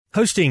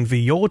Hosting for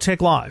Your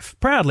Tech Life,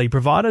 proudly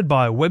provided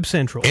by Web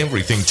Central.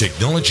 Everything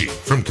technology,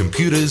 from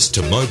computers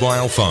to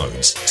mobile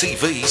phones,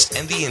 TVs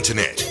and the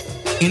internet.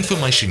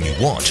 Information you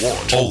want,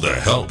 all the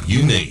help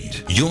you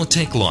need. Your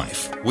Tech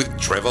Life with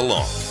Trevor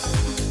Long.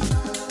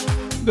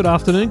 Good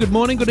afternoon, good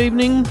morning, good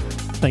evening.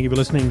 Thank you for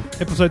listening.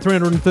 Episode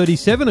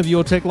 337 of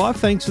Your Tech Life.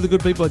 Thanks to the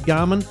good people at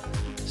Garmin,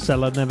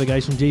 Satellite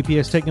Navigation,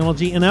 GPS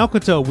Technology, and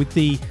Alcatel with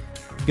the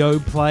Go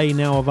Play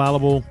now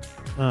available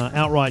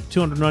outright,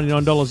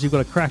 $299. You've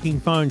got a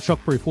cracking phone,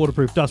 shockproof,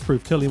 waterproof,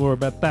 dustproof. Tell you more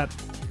about that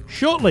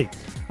shortly.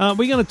 We're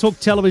going to talk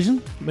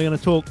television. We're going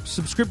to talk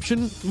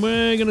subscription.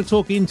 We're going to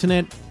talk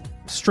internet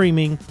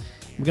streaming.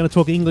 We're going to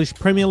talk English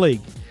Premier League.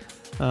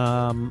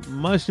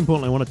 Most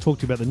importantly, I want to talk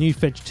to you about the new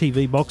Fetch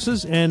TV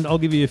boxes, and I'll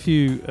give you a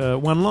few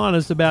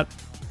one-liners about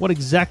what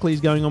exactly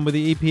is going on with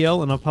the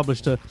EPL, and I've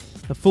published a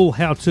full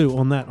how-to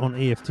on that on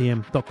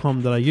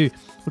EFTM.com.au.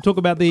 We'll talk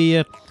about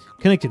the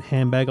connected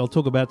handbag. I'll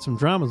talk about some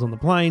dramas on the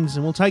planes,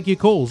 and we'll take your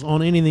calls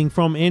on anything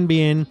from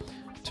NBN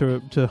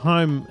to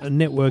home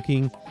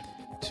networking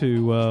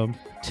to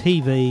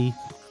TV,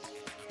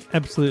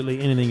 absolutely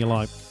anything you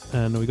like.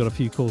 And we've got a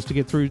few calls to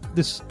get through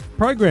this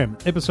program,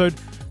 episode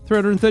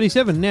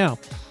 337. Now,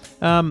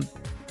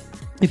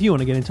 if you want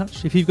to get in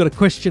touch, if you've got a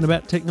question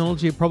about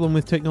technology, a problem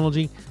with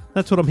technology,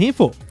 that's what I'm here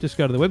for. Just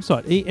go to the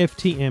website,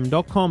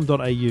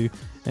 EFTM.com.au,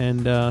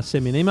 and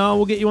send me an email.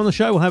 We'll get you on the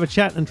show. We'll have a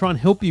chat and try and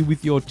help you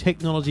with your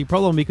technology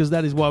problem, because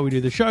that is why we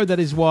do the show. That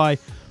is why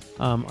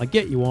I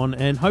get you on,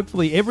 and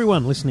hopefully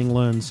everyone listening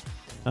learns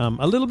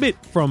a little bit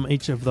from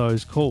each of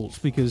those calls,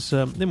 because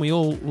then we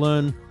all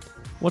learn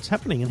what's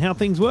happening and how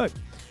things work.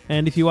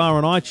 And if you are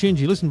on iTunes,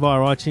 you listen via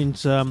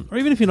iTunes, or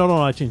even if you're not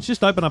on iTunes,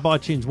 just open up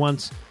iTunes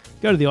once,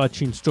 go to the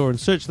iTunes store and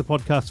search the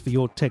podcast for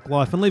Your Tech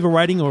Life, and leave a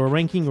rating or a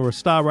ranking or a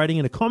star rating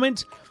and a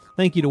comment.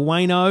 Thank you to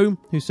Wayne O,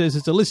 who says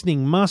it's a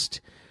listening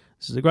must.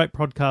 This is a great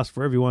podcast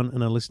for everyone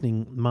and a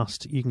listening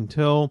must. You can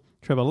tell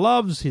Trevor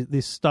loves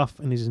this stuff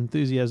and his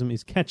enthusiasm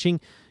is catching.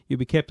 You'll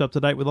be kept up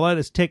to date with the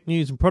latest tech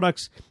news and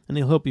products, and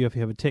he'll help you if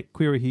you have a tech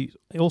query. He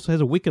also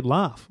has a wicked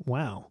laugh.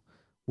 Wow.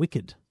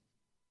 Wicked.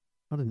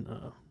 I didn't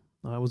know.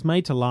 I was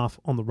made to laugh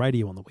on the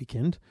radio on the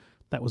weekend.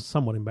 That was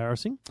somewhat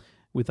embarrassing,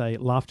 with a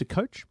laughter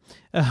coach.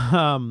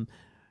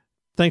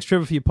 Thanks,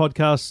 Trevor, for your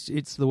podcast.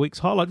 It's the week's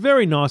highlight.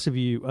 Very nice of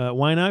you,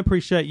 Wayne. I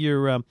appreciate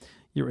your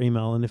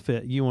email. And if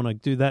you want to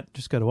do that,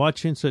 just go to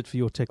iTunes, search for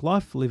Your Tech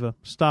Life, leave a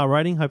star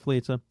rating. Hopefully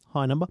it's a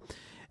high number.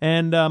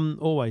 And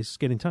always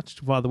get in touch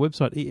via the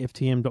website,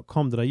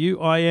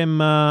 EFTM.com.au.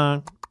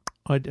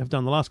 I have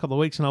done the last couple of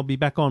weeks, and I'll be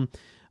back on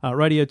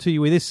Radio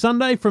 2UE this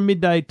Sunday from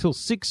midday till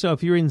 6. So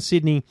if you're in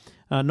Sydney,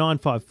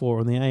 954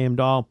 on the AM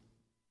dial.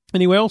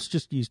 Anywhere else,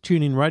 just use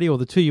TuneIn Radio or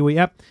the 2UE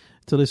app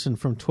to listen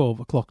from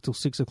 12 o'clock till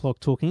 6 o'clock,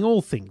 talking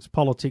all things,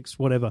 politics,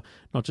 whatever,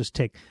 not just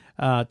tech.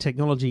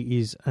 Technology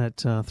is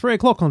at 3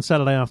 o'clock on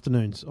Saturday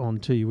afternoons, on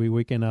 2UE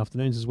weekend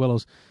afternoons, as well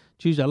as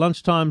Tuesday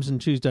lunchtimes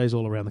and Tuesdays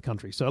all around the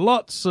country. So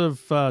lots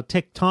of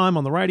tech time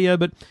on the radio,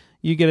 but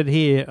you get it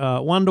here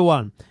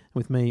one-to-one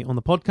with me on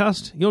the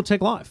podcast, Your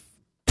Tech Life.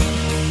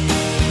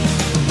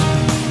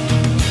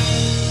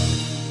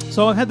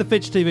 So I've had the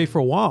Fetch TV for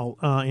a while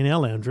in our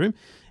lounge room,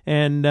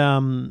 and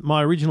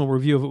my original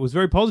review of it was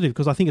very positive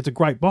because I think it's a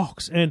great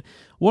box. And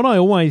what I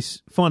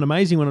always find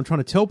amazing when I'm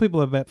trying to tell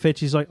people about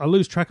Fetch is I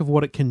lose track of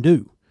what it can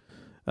do,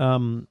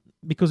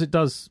 because it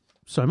does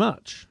so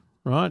much,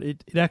 right?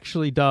 It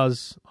actually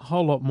does a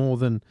whole lot more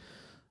than,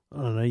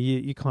 I don't know,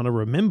 you kind of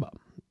remember.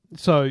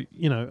 So,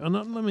 and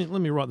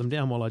let me write them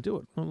down while I do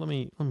it. Well, let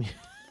me let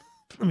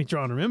me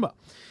try and remember.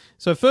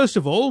 So first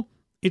of all,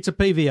 it's a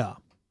PVR.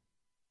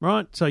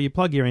 Right, so you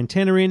plug your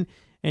antenna in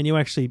and you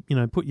actually,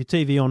 put your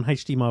TV on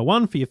HDMI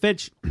 1 for your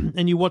Fetch,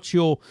 and you watch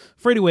your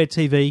free-to-air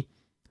TV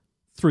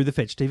through the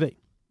Fetch TV.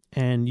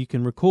 And you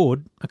can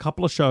record a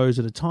couple of shows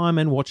at a time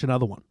and watch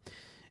another one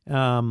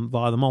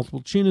via the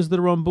multiple tuners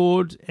that are on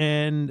board.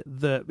 And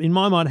in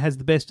my mind, it has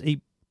the best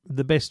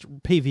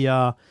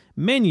PVR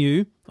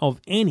menu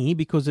of any,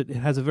 because it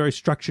has a very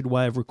structured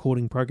way of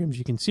recording programs.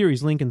 You can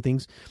series link and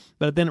things,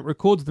 but then it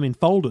records them in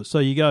folders. So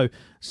you go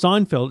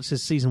Seinfeld, it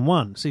says season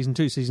 1, season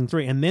 2, season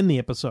 3, and then the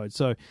episode.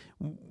 So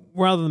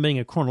rather than being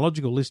a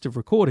chronological list of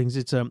recordings,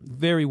 it's a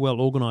very well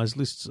organized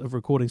list of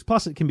recordings.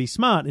 Plus, it can be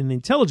smart and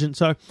intelligent.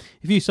 So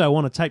if you say, I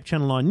want to tape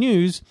Channel 9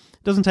 News,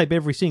 it doesn't tape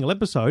every single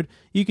episode.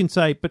 You can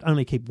say, but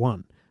only keep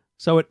one.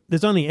 So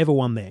there's only ever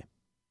one there.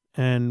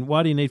 And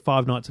why do you need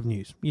 5 nights of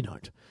news? You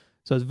don't.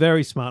 So it's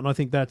very smart, and I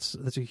think that's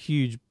a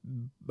huge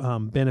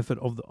benefit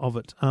of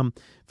it.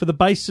 For the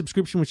base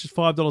subscription, which is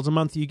 $5 a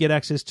month, you get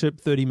access to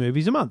 30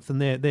 movies a month,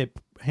 and they're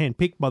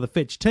handpicked by the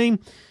Fetch team.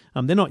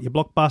 They're not your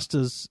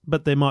blockbusters,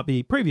 but they might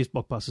be previous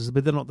blockbusters,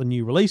 but they're not the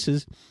new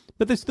releases.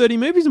 But there's 30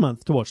 movies a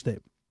month to watch there.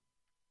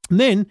 And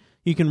then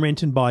you can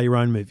rent and buy your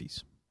own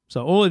movies.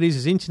 So all it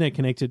is internet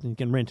connected, and you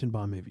can rent and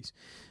buy movies.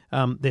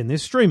 Then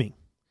there's streaming.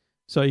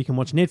 So you can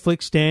watch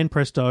Netflix, Stan,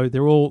 Presto.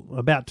 They're all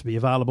about to be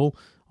available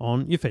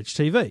on your Fetch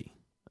TV.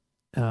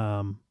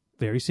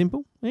 Very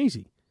simple,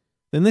 easy.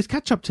 Then there's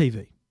catch-up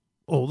TV.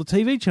 All the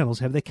TV channels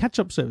have their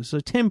catch-up service. So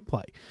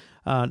Templay,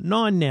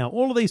 9 Now,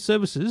 all of these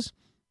services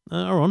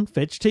are on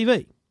Fetch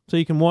TV. So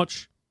you can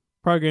watch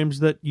programs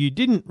that you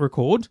didn't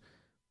record,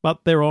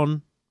 but they're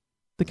on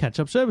the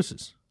catch-up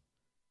services.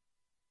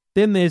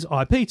 Then there's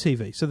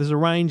IPTV. So there's a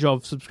range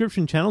of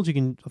subscription channels. I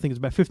think it's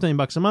about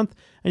 $15 a month,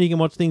 and you can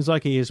watch things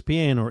like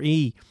ESPN or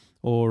E!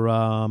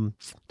 Or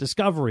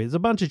Discovery. There's a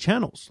bunch of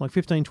channels, like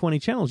 15, 20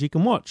 channels you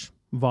can watch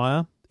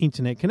via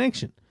internet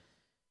connection.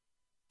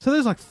 So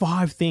there's like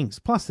 5 things.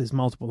 Plus there's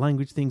multiple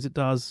language things it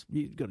does.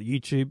 You've got a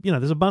YouTube.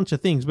 There's a bunch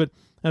of things. But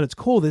at its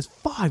core, there's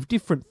 5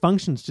 different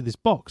functions to this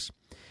box.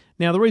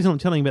 Now, the reason I'm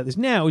telling you about this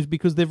now is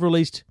because they've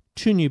released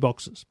 2 new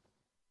boxes.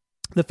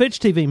 The Fetch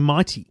TV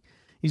Mighty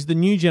is the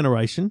new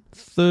generation,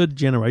 3rd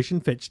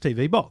generation Fetch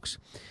TV box.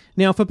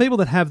 Now, for people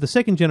that have the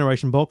 2nd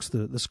generation box,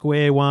 the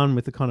square one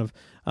with the kind of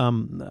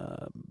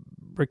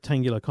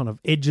rectangular kind of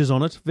edges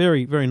on it,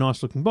 very, very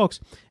nice looking box,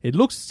 it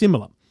looks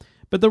similar.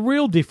 But the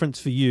real difference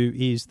for you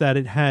is that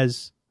it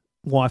has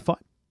Wi-Fi,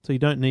 so you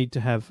don't need to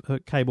have a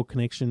cable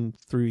connection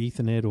through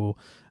Ethernet or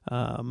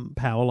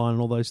power line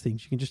and all those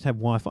things. You can just have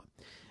Wi-Fi.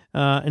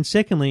 And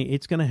secondly,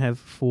 it's going to have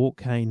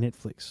 4K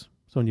Netflix.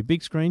 So on your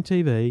big screen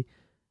TV,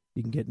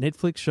 you can get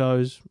Netflix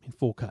shows in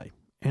 4K,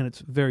 and it's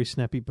very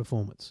snappy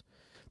performance.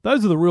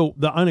 Those are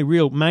the only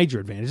real major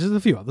advantages. There's a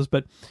few others,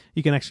 but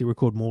you can actually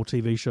record more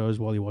TV shows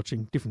while you're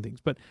watching different things.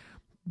 But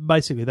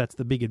basically, that's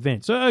the big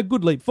advance. So a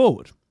good leap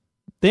forward.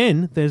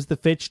 Then there's the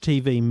Fetch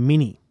TV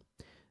Mini.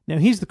 Now,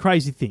 here's the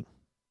crazy thing.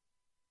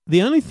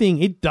 The only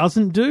thing it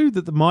doesn't do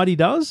that the Mighty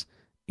does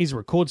is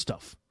record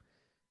stuff.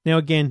 Now,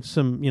 again,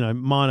 some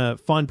minor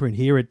fine print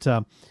here. It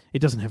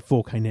doesn't have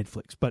 4K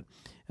Netflix, but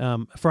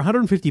for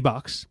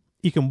 $150,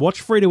 you can watch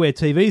free-to-air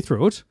TV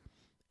through it,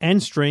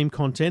 and stream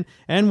content,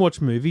 and watch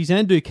movies,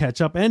 and do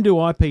catch-up, and do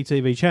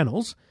IPTV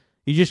channels.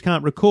 You just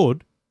can't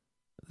record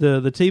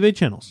the TV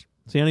channels.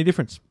 It's the only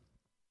difference.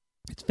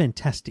 It's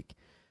fantastic.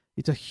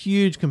 It's a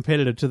huge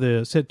competitor to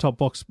the set-top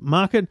box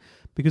market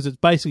because it's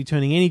basically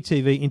turning any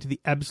TV into the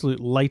absolute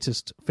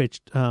latest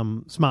Fetch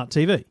smart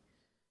TV.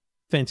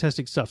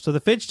 Fantastic stuff. So the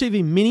Fetch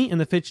TV Mini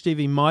and the Fetch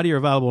TV Mighty are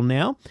available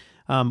now.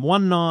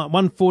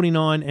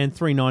 $149 and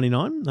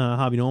 $399,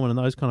 Harvey Norman and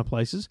those kind of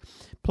places.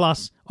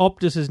 Plus,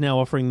 Optus is now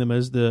offering them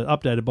as the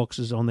updated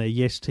boxes on their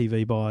Yes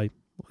TV by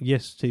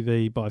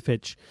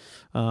Fetch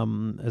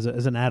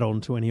as an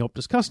add-on to any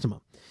Optus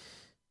customer.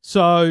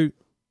 So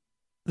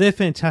they're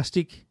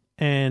fantastic,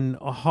 and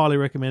I highly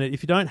recommend it.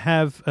 If you don't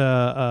have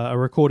a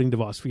recording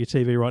device for your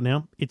TV right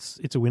now,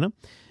 it's a winner.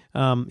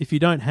 If you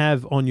don't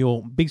have on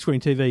your big screen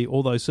TV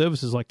all those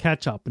services like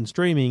catch-up and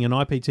streaming and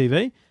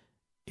IPTV,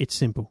 it's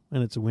simple,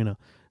 and it's a winner.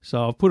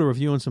 So I've put a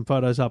review and some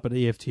photos up at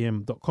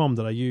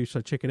eftm.com.au,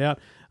 so check it out.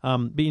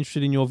 Be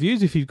interested in your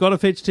views. If you've got a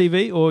Fetch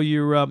TV or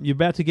you're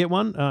about to get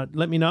one,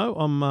 let me know.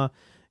 I'm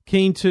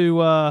keen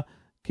to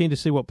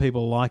see what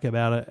people like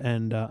about it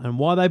and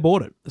why they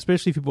bought it,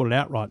 especially if you bought it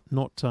outright,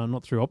 not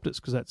through Optus,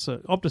 because that's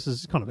Optus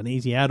is kind of an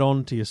easy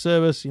add-on to your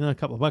service, a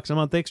couple of bucks a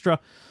month extra.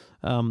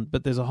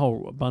 But there's a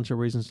whole bunch of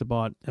reasons to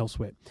buy it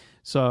elsewhere.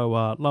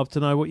 So love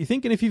to know what you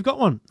think. And if you've got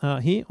one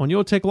here on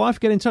Your Tech Life,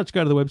 get in touch.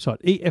 Go to the website,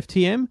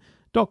 eftm.com.au.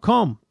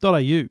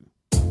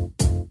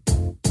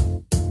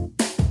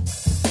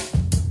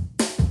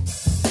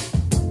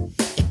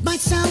 It might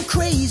sound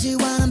crazy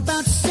what I'm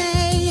about to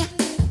say,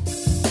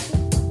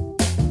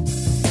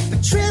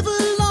 but Trevor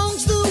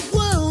Long's the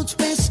world's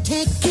best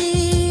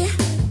techie.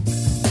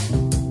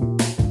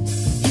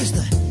 He's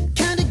the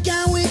kind of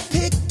guy we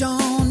picked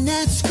on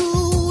at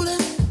school, and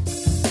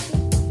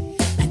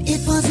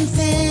it wasn't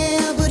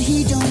fair, but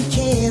he don't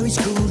care. He's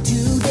cool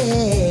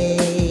today.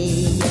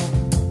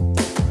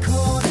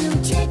 Call him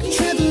techie.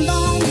 Trevor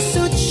Long is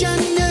such a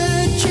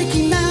nerd. Check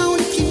him out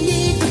if you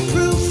need the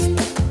proof.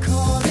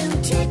 Call him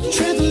techie.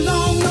 Trevor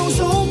Long knows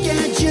all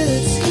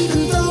gadgets,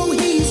 even though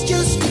he's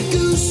just a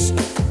goose.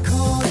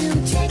 Call him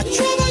techie.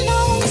 Trevor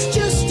Long is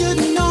just a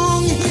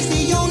nong. He's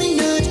the only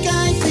nerd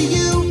guy for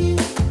you.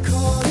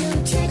 Call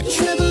him techie.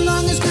 Trevor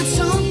Long has got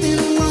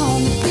something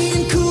wrong.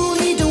 Being cool,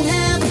 he don't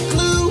have a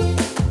clue.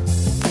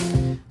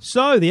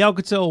 So the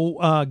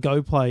Alcatel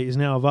Go Play is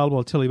now available.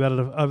 I'll tell you about it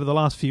over the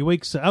last few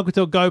weeks.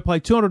 Alcatel Go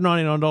Play,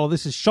 $299.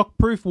 This is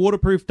shockproof,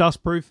 waterproof,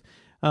 dustproof.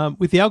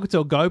 With the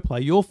Alcatel Go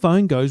Play, your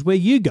phone goes where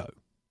you go.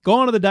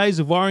 Gone are the days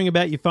of worrying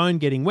about your phone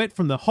getting wet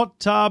from the hot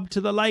tub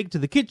to the lake to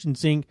the kitchen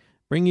sink.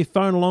 Bring your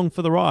phone along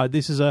for the ride.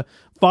 This is a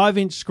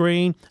 5-inch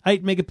screen,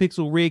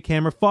 8-megapixel rear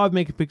camera,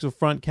 5-megapixel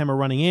front camera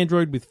running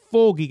Android with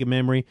 4 gig of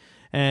memory,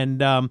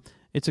 and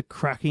it's a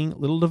cracking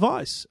little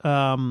device.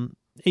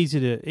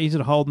 Easy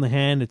to hold in the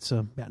hand. It's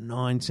about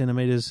 9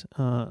 centimeters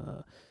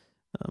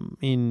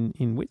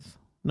in width.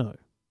 No,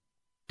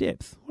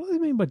 Depth. What do they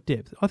mean by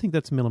depth? I think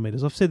that's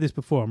millimetres. I've said this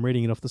before. I'm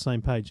reading it off the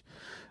same page.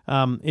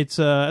 It's,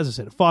 as I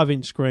said, a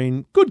 5-inch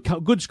screen.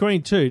 Good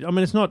screen too. I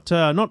mean, it's not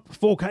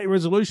 4K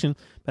resolution,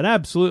 but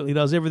absolutely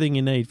does everything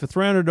you need. For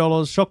 $300,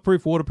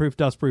 shockproof, waterproof,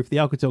 dustproof, the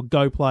Alcatel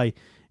Go Play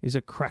is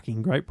a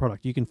cracking great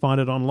product. You can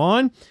find it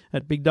online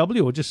at Big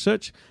W or just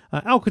search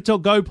Alcatel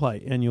Go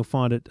Play and you'll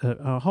find it at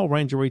a whole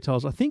range of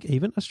retailers, I think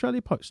even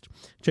Australia Post.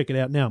 Check it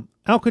out now.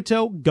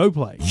 Alcatel Go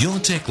Play. Your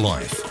Tech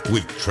Life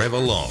with Trevor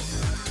Long.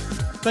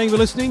 Thank you for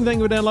listening. Thank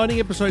you for downloading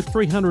episode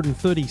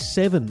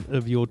 337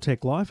 of Your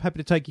Tech Life. Happy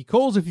to take your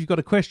calls if you've got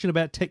a question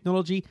about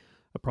technology,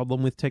 a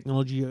problem with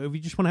technology, or if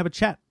you just want to have a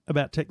chat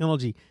about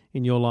technology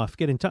in your life.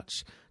 Get in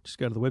touch. Just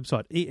go to the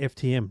website,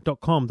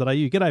 eftm.com.au.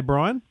 G'day,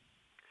 Brian.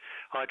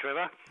 Hi,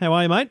 Trevor. How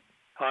are you, mate?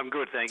 I'm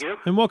good, thank you.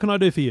 And what can I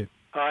do for you?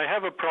 I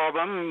have a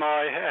problem.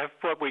 I have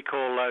what we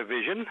call low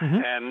vision,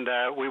 and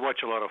we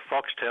watch a lot of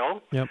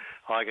Foxtel. Yep.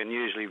 I can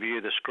usually view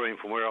the screen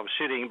from where I'm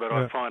sitting, but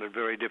I find it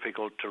very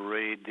difficult to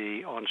read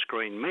the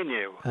on-screen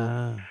menu.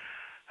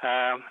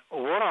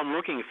 What I'm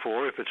looking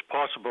for, if it's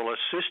possible, a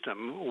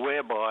system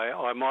whereby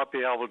I might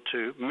be able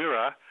to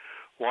mirror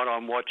what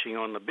I'm watching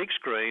on the big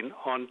screen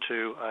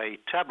onto a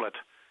tablet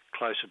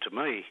closer to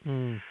me.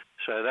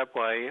 So that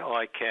way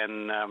I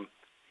can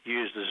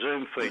use the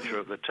zoom feature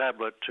of the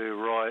tablet to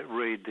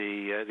read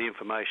the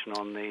information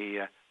on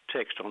the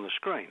text on the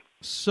screen.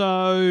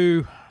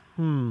 So,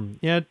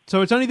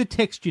 so it's only the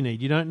text you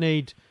need. You don't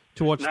need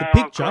to watch the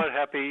picture. I'm quite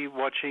happy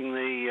watching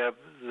the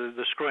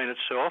screen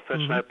itself.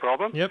 That's no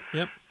problem. Yep.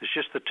 It's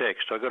just the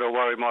text. I've got to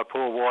worry my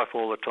poor wife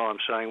all the time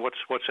saying, what's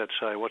that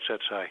say? What's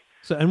that say?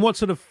 So, and what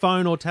sort of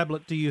phone or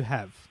tablet do you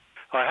have?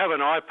 I have an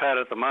iPad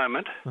at the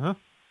moment.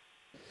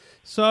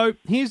 So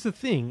here's the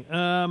thing.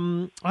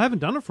 I haven't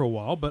done it for a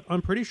while, but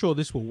I'm pretty sure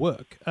this will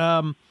work.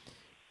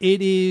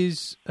 It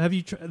is.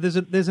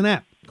 There's an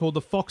app called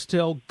the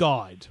Foxtel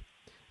Guide.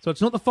 So it's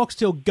not the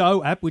Foxtel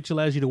Go app, which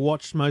allows you to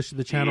watch most of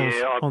the channels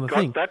on the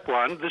thing. I've got that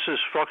one. This is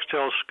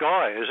Foxtel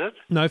Sky, is it?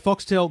 No,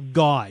 Foxtel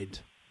Guide.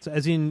 So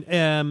as in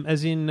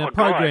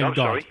program guide.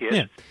 Sorry, yes.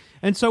 Yeah.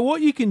 And so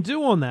what you can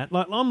do on that,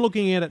 like I'm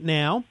looking at it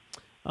now.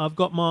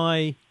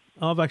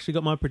 I've actually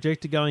got my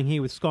projector going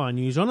here with Sky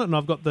News on it, and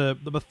I've got the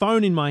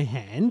phone in my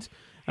hand,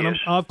 and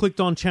I've clicked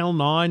on Channel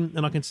 9,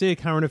 and I can see a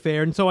current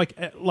affair, and so I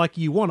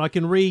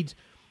can read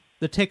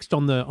the text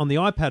on the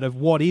iPad of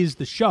what is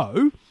the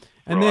show,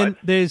 and then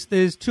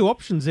there's two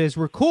options. There's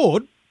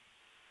record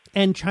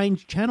and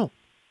change channel.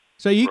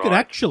 So you could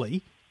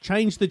actually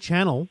change the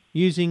channel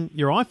using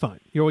your iPhone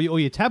or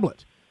your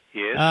tablet.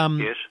 Yes,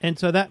 yes. And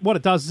so that what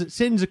it does is it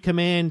sends a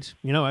command,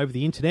 over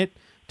the internet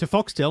to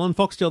Foxtel, and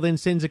Foxtel then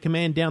sends a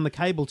command down the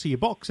cable to your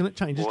box, and it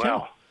changes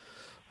channel.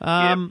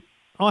 I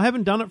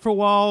haven't done it for a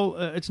while.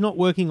 It's not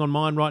working on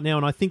mine right now,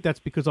 and I think that's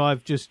because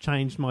I've just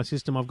changed my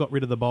system. I've got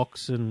rid of the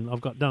box, and I've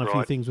done a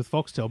few things with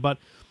Foxtel. But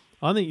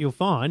I think you'll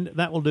find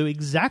that will do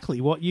exactly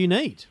what you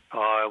need.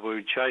 We'll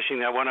be chasing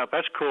that one up.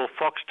 That's called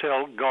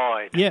Foxtel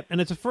Guide. Yep, and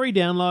it's a free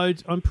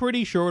download. I'm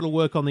pretty sure it'll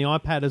work on the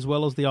iPad as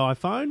well as the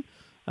iPhone.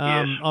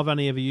 I've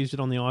only ever used it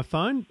on the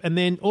iPhone. And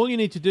then all you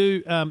need to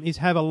do is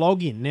have a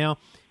login. Now,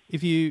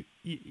 if you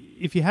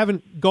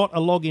haven't got a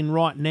login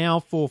right now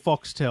for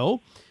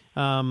Foxtel,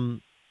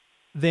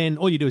 then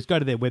all you do is go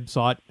to their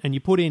website and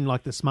you put in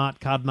like the smart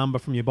card number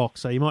from your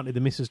box. So you might need the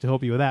missus to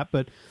help you with that.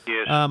 But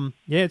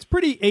it's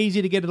pretty easy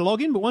to get a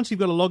login. But once you've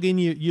got a login,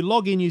 you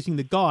log in using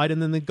the guide,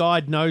 and then the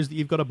guide knows that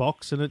you've got a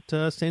box, and it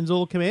sends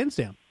all the commands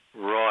down.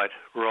 Right.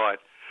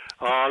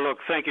 Oh, look,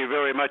 thank you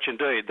very much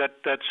indeed.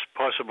 That's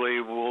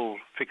possibly will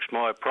fix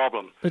my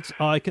problem.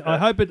 I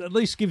hope it at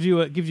least gives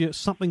you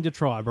something to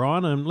try,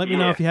 Brian, and let me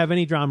know if you have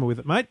any drama with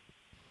it, mate.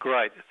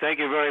 Great. Thank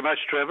you very much,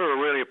 Trevor. I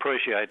really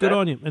appreciate that. Good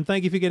on you, and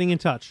thank you for getting in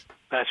touch.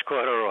 That's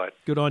quite all right.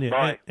 Good on you.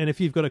 Bye. And if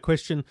you've got a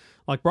question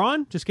like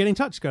Brian, just get in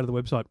touch. Go to the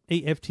website,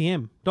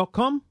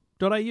 eftm.com.au.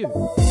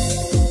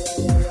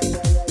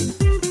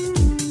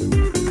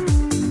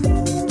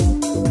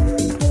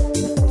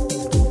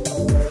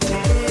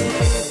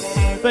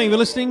 Thank you for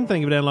listening.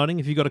 Thank you for downloading.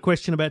 If you've got a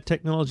question about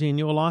technology in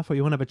your life or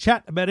you want to have a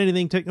chat about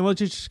anything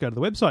technology, just go to the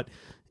website,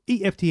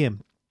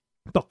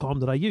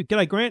 eftm.com.au.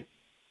 G'day, Grant.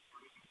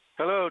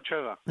 Hello,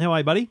 Trevor. How are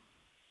you, buddy?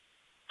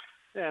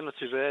 Yeah, not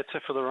too bad,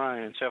 except for the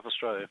rain in South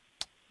Australia.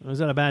 Is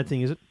that a bad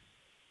thing, is it?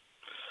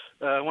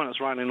 When it's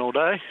raining all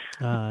day.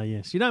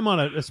 Yes. You don't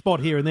mind a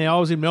spot here and there. I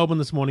was in Melbourne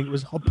this morning. It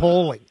was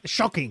appalling.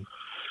 Shocking.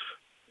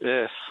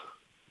 Yes.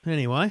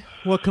 Anyway,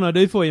 what can I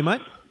do for you,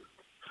 mate?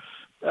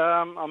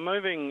 I'm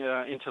moving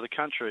into the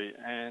country,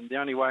 and the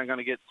only way I'm going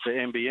to get to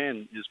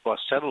NBN is by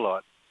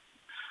satellite.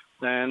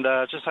 And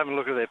just having a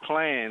look at their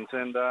plans,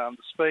 and the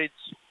speeds,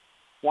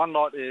 one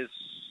lot is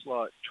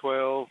like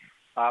 12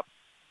 up,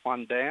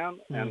 1 down,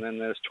 and then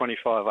there's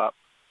 25 up,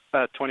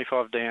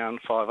 25 down,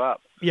 5 up.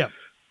 Yeah.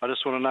 I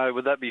just want to know,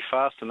 would that be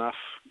fast enough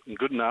and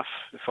good enough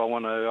if I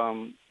want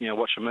to,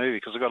 watch a movie?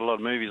 Because I've got a lot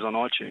of movies on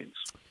iTunes.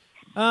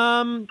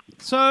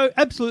 So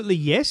absolutely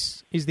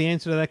yes is the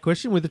answer to that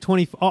question. With the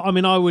 20, I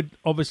mean, I would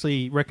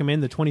obviously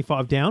recommend the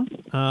 25 down,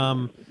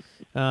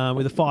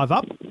 with a 5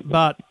 up.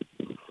 But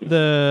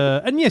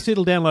and yes,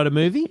 it'll download a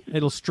movie.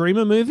 It'll stream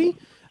a movie.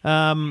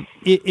 I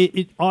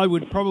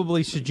would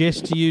probably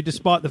suggest to you,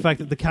 despite the fact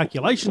that the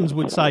calculations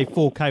would say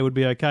 4K would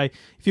be okay,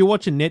 if you're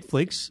watching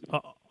Netflix,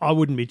 I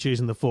wouldn't be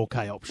choosing the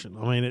 4K option.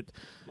 I mean,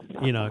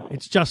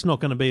 it's just not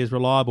going to be as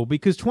reliable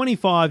because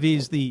 25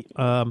 is the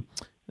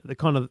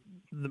kind of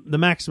the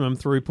maximum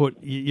throughput.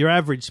 Your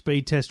average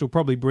speed test will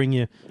probably bring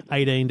you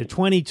 18 to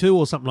 22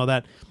 or something like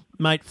that.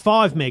 Mate,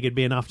 5 meg would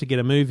be enough to get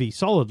a movie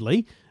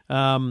solidly.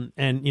 And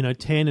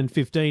 10 and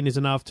 15 is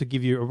enough to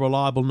give you a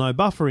reliable no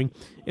buffering.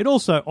 It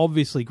also,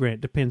 obviously,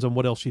 Grant, depends on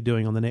what else you're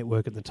doing on the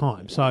network at the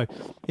time. So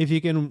if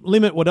you can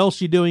limit what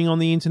else you're doing on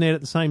the internet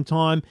at the same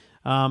time,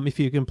 if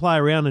you can play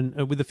around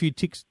and with a few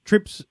tricks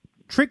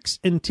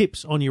and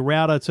tips on your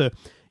router to,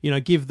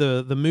 give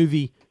the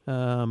movie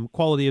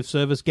quality of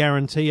service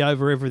guarantee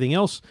over everything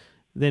else,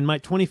 then,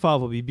 mate,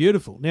 25 will be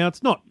beautiful. Now,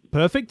 it's not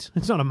perfect.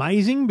 It's not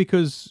amazing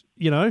because,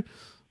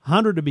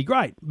 100 would be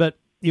great, but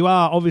you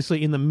are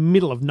obviously in the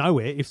middle of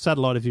nowhere if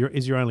satellite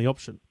is your only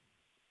option.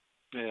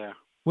 Yeah.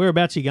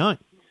 Whereabouts are you going?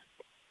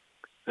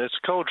 It's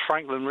called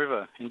Franklin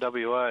River in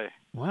WA.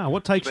 Wow,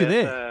 what takes you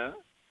there?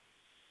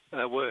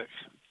 Work.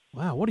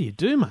 Wow, what do you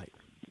do, mate?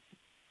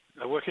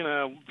 I work in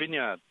a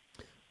vineyard.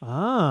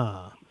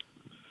 Ah,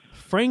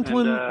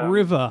 Franklin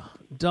River,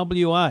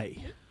 WA.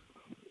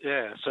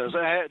 Yeah, so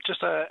it's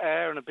just an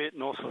hour and a bit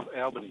north of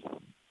Albany.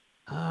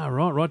 Ah,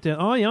 right down.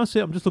 Oh, yeah, I see.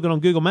 I'm just looking on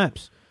Google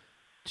Maps.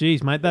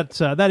 Geez, mate,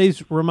 that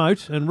is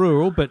remote and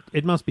rural, but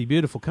it must be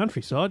beautiful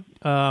countryside.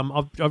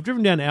 I've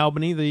driven down to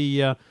Albany.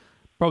 The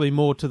probably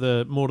more to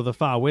the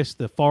far west.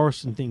 The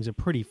forests and things are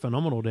pretty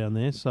phenomenal down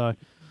there. So,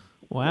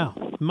 wow,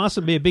 it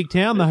mustn't be a big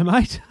town though,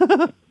 mate.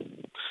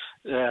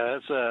 Yeah,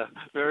 it's a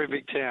very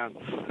big town.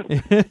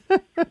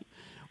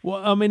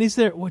 Well, I mean, is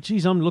there? Well,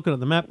 geez, I'm looking at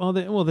the map.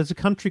 Oh, there's a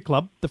country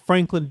club, the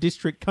Franklin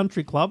District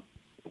Country Club.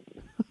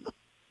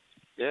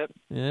 Yep.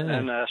 Yeah.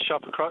 And a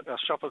shop across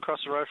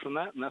the road from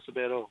that, and that's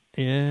about all.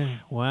 Yeah.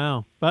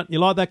 Wow. But you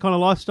like that kind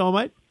of lifestyle,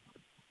 mate?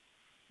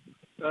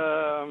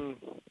 It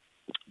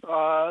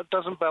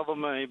doesn't bother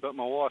me, but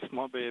my wife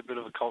might be a bit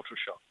of a culture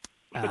shock.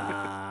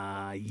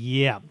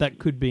 Yeah, that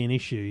could be an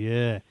issue.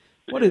 Yeah.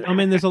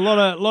 There's a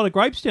lot of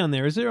grapes down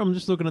there, is there? I'm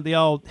just looking at the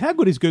old. How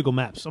good is Google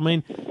Maps? I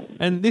mean,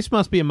 and this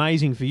must be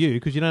amazing for you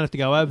because you don't have to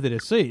go over there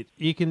to see it.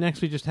 You can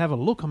actually just have a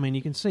look. I mean,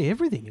 you can see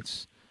everything.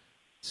 It's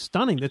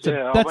stunning. That's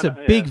a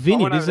big vineyard,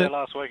 I went over isn't there it?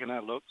 last week and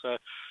had a look. So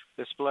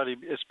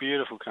it's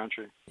beautiful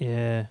country.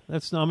 Yeah,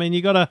 that's. I mean,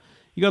 you gotta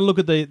look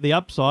at the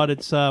upside.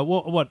 It's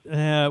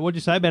what'd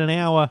you say? About an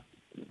hour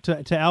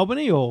to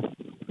Albany, or?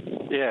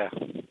 Yeah.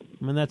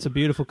 I mean, that's a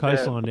beautiful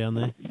coastline down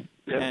there.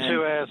 Yeah,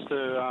 2 hours to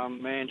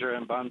Mandurah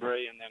and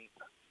Bunbury, and then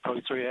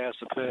probably 3 hours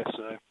to Perth.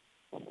 So.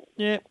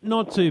 Yeah,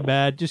 not too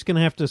bad. Just going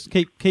to have to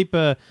keep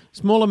a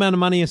small amount of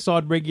money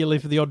aside regularly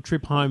for the odd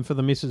trip home for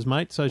the missus,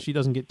 mate, so she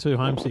doesn't get too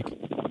homesick.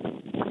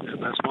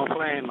 That's my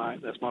plan,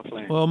 mate. That's my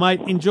plan. Well,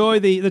 mate, enjoy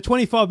the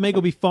 25 meg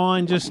will be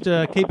fine. Just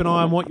keep an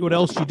eye on what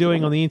else you're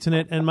doing on the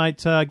internet, and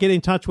mate, get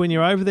in touch when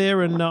you're over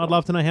there, and I'd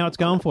love to know how it's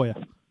going for you.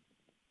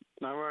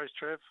 No worries,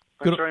 Trev.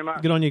 Thanks very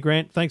much. Good on you,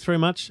 Grant. Thanks very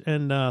much,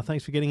 and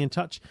thanks for getting in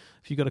touch.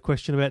 If you've got a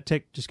question about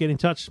tech, just get in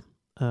touch.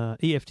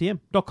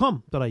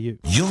 EFTM.com.au.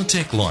 Your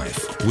Tech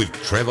Life with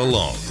Trevor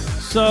Long.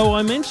 So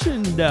I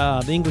mentioned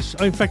the English.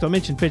 In fact, I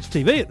mentioned Fetch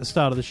TV at the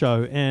start of the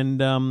show,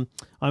 and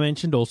I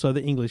mentioned also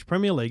the English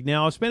Premier League.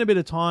 Now, I've spent a bit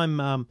of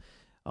time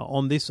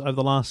on this over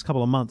the last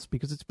couple of months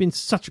because it's been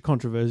such a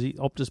controversy.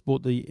 Optus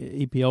bought the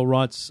EPL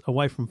rights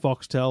away from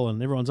Foxtel,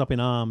 and everyone's up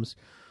in arms.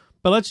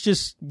 But let's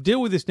just deal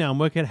with this now and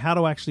work out how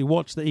to actually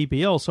watch the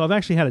EPL. So I've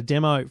actually had a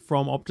demo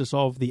from Optus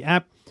of the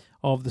app,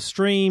 of the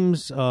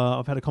streams.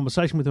 I've had a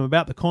conversation with them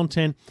about the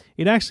content.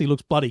 It actually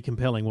looks bloody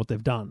compelling what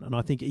they've done. And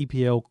I think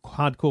EPL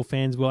hardcore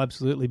fans will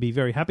absolutely be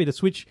very happy to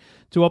switch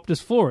to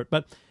Optus for it.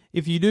 But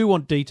if you do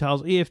want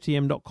details,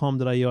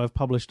 EFTM.com.au, I've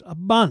published a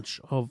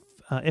bunch of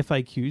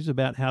FAQs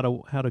about how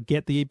to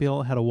get the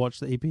EPL, how to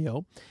watch the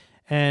EPL.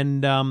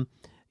 And,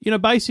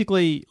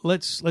 basically,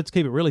 let's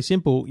keep it really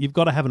simple. You've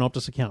got to have an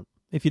Optus account.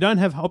 If you don't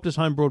have Optus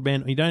Home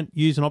Broadband or you don't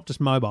use an Optus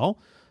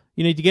Mobile,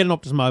 you need to get an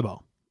Optus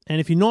Mobile. And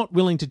if you're not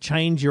willing to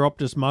change your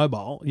Optus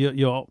Mobile,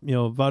 your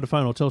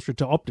Vodafone or Telstra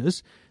to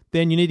Optus,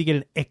 then you need to get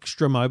an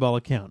extra mobile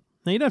account.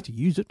 Now, you don't have to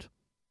use it,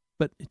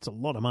 but it's a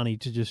lot of money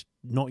to just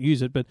not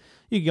use it. But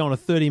you can go on a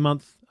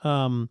 30-month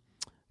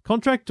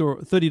contract or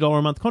 $30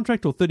 a month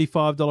contract or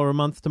 $35 a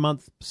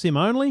month-to-month SIM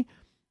only.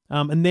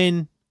 And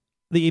then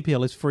the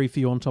EPL is free for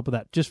you on top of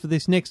that. Just for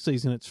this next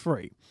season, it's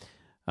free.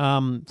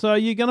 So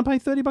you're going to pay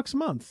 $30 a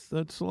month.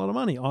 That's a lot of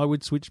money. I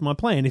would switch my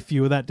plan if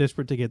you were that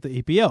desperate to get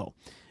the EPL.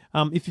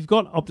 If you've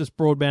got Optus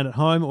Broadband at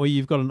home or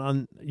you've got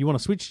you want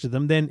to switch to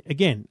them, then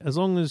again, as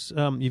long as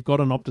you've got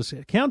an Optus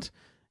account,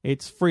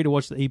 it's free to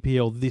watch the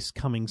EPL this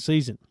coming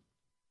season.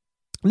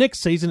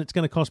 Next season, it's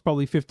going to cost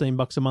probably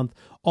 $15 a month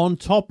on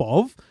top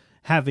of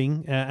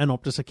having an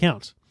Optus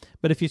account.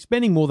 But if you're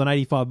spending more than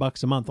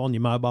 $85 a month on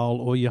your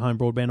mobile or your home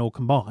broadband all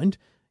combined,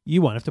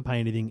 you won't have to pay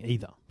anything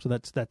either. So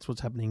that's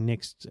what's happening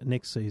next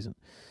season.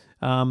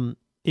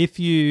 If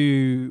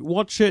you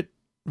watch it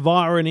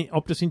via an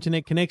Optus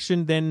internet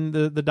connection, then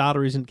the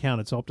data isn't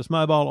counted. So Optus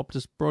Mobile,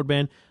 Optus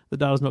Broadband, the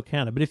data's not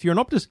counted. But if you're an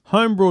Optus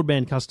home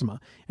broadband customer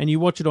and you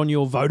watch it on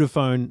your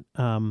Vodafone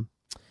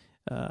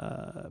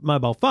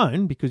mobile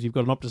phone because you've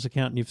got an Optus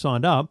account and you've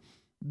signed up,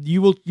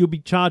 you'll be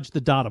charged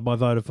the data by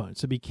Vodafone.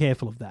 So be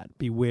careful of that.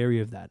 Be wary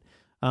of that.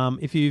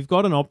 If you've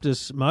got an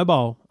Optus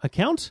mobile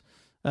account,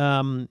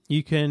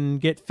 you can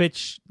get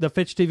the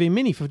Fetch TV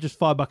Mini for just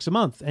 $5 a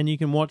month, and you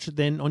can watch it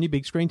then on your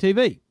big screen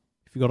TV.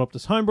 If you've got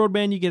Optus Home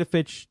Broadband, you get a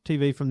Fetch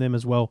TV from them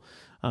as well.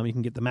 You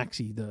can get the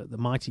Maxi, the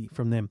Mighty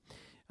from them.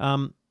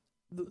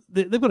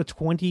 They've got a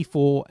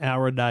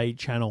 24-hour-a-day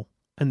channel,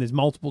 and there's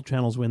multiple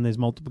channels when there's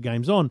multiple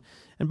games on.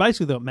 And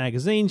basically, they've got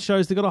magazines,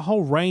 shows. They've got a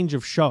whole range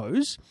of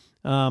shows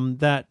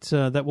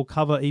that will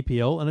cover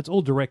EPL, and it's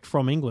all direct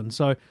from England.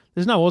 So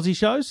there's no Aussie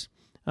shows,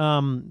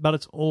 but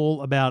it's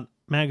all about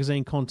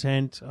magazine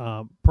content,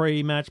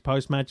 pre-match,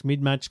 post-match,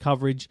 mid-match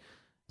coverage.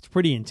 It's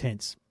pretty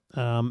intense.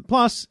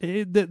 Plus,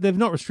 they've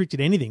not restricted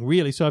anything,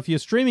 really. So if you're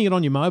streaming it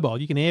on your mobile,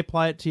 you can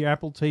AirPlay it to your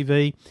Apple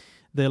TV.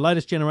 The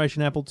latest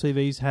generation Apple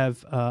TVs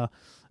have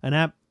an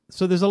app.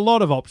 So there's a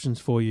lot of options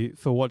for you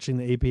for watching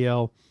the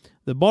EPL.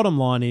 The bottom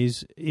line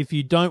is, if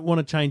you don't want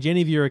to change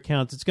any of your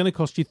accounts, it's going to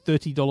cost you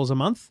 $30 a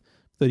month,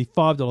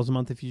 $35 a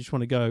month if you just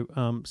want to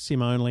go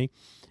SIM only.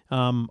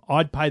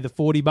 I'd pay the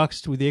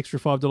 $40 with the extra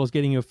 $5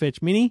 getting you a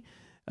Fetch Mini,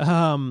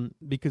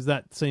 because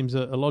that seems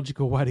a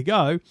logical way to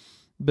go.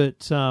 But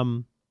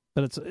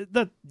that's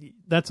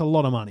a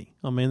lot of money.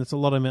 I mean, that's a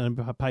lot of money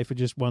to pay for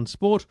just one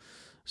sport.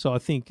 So I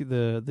think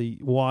the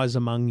wise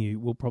among you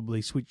will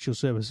probably switch your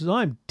services.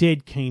 I'm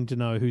dead keen to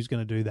know who's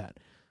going to do that.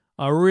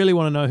 I really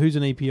want to know who's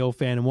an EPL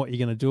fan and what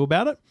you're going to do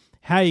about it,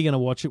 how you're going to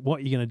watch it,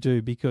 what you're going to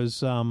do, because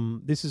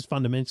this is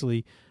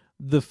fundamentally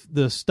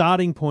the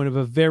starting point of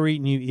a very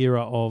new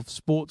era of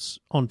sports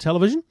on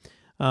television.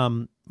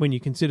 When you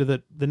consider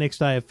that the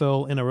next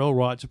AFL, NRL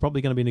rights are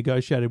probably going to be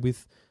negotiated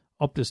with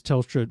Optus,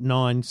 Telstra,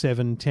 9,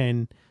 7,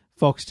 10,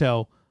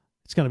 Foxtel.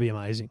 It's going to be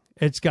amazing.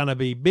 It's going to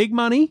be big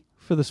money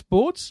for the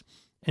sports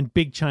and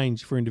big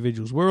change for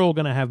individuals. We're all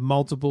going to have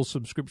multiple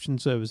subscription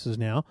services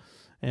now,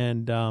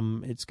 and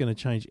it's going to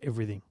change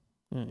everything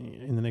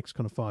in the next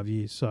kind of 5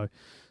 years. So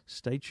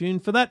stay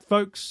tuned for that,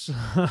 folks.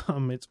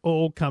 It's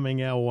all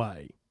coming our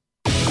way.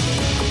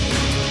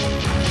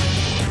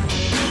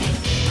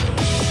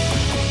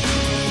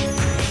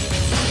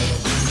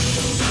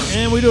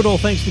 And we do it all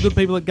thanks to the good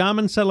people at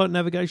Garmin, satellite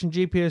navigation,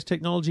 GPS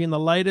technology, and the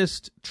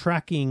latest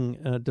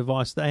tracking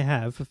device they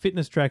have for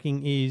fitness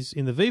tracking is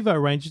in the Vivo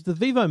range. It's the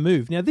Vivo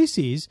Move. Now,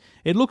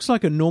 it looks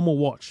like a normal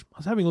watch. I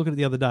was having a look at it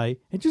the other day.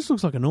 It just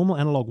looks like a normal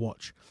analog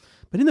watch.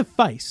 But in the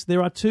face,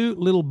 there are two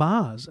little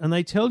bars, and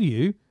they tell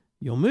you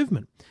your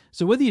movement.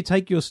 So whether you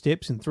take your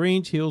steps in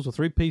 3-inch heels or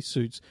 3-piece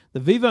suits, the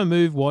Vivo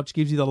Move watch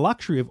gives you the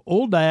luxury of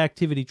all-day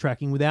activity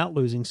tracking without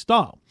losing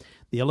style.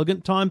 The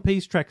elegant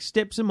timepiece tracks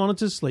steps and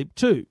monitors sleep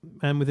too,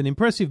 and with an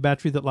impressive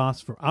battery that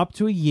lasts for up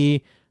to a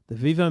year, the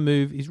Vivo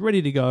Move is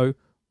ready to go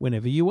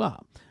whenever you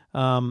are.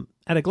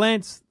 At a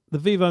glance, the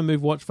Vivo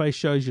Move watch face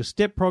shows your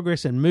step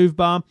progress and move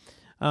bar,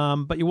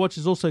 but your watch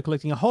is also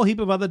collecting a whole heap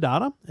of other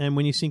data, and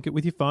when you sync it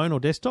with your phone or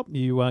desktop,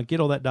 you get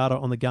all that data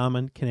on the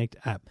Garmin Connect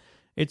app.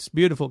 It's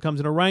beautiful. It comes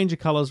in a range of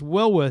colours,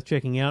 well worth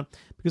checking out,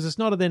 because it's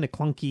not then a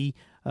clunky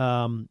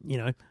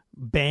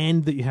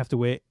band that you have to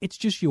wear. It's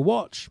just your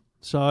watch.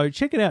 So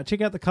check it out.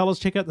 Check out the colours,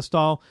 check out the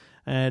style,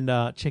 and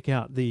check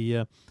out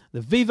the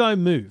Vivo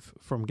Move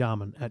from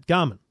Garmin at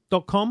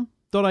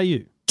garmin.com.au.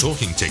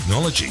 Talking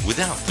technology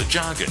without the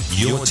jargon.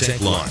 Your Tech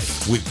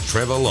Life with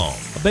Trevor Long.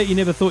 I bet you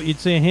never thought you'd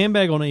see a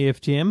handbag on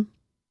EFTM.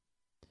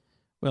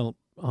 Well,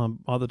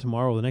 either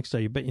tomorrow or the next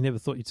day. You bet you never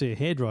thought you'd see a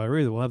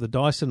hairdryer either. We'll have the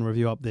Dyson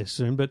review up there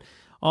soon. But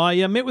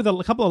I met with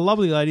a couple of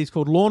lovely ladies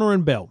called Lorna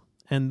and Belle,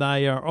 and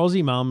they are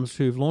Aussie mums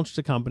who've launched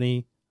a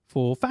company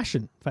for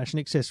fashion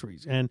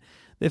accessories, and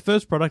their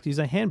first product is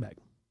a handbag.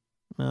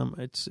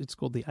 It's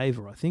called the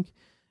Ava, I think.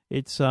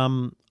 It's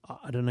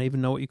I don't even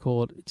know what you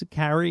call it. It's a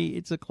carry,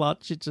 it's a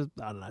clutch, I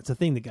don't know. It's a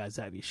thing that goes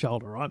over your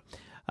shoulder, right?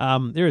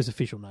 There is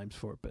official names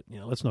for it, but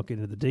let's not get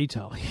into the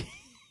detail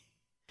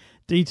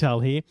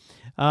here.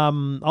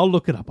 I'll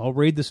look it up. I'll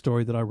read the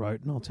story that I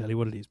wrote, and I'll tell you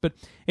what it is. But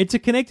it's a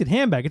connected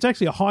handbag. It's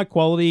actually a high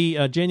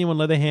quality, genuine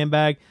leather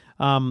handbag.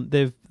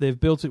 They've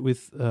built it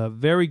with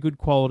very good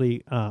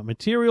quality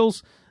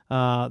materials.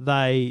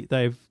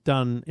 They've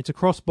done, it's a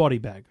crossbody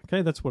bag.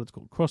 Okay, that's what it's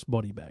called,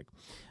 crossbody bag.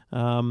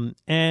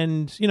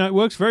 And it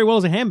works very well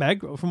as a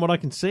handbag from what I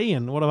can see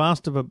and what I've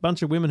asked of a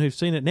bunch of women who've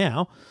seen it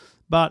now.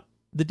 But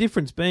the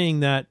difference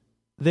being that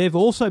they've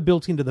also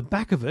built into the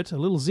back of it a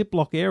little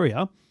Ziploc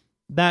area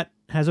that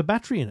has a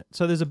battery in it.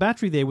 So there's a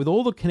battery there with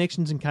all the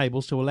connections and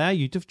cables to allow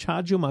you to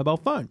charge your mobile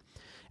phone.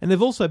 And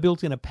they've also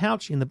built in a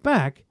pouch in the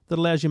back that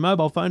allows your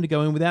mobile phone to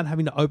go in without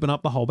having to open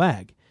up the whole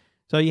bag.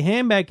 So your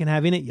handbag can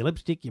have in it your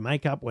lipstick, your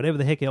makeup, whatever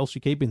the heck else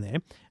you keep in there.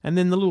 And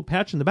then the little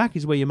pouch in the back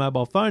is where your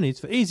mobile phone is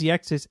for easy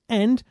access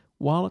and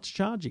while it's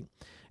charging.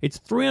 It's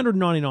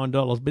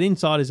 $399, but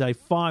inside is a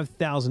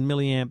 5,000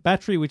 milliamp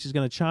battery, which is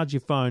going to charge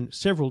your phone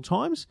several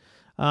times.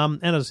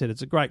 And as I said,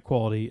 it's a great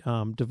quality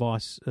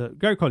device,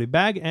 great quality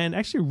bag, and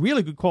actually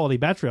really good quality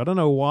battery. I don't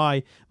know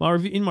why,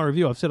 in my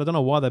review I've said I don't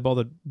know why they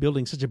bothered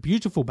building such a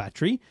beautiful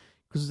battery,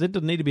 because it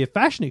doesn't need to be a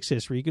fashion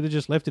accessory. You could have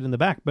just left it in the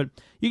back. But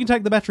you can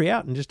take the battery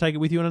out and just take it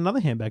with you in another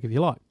handbag if you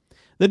like.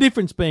 The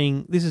difference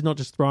being, this is not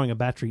just throwing a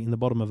battery in the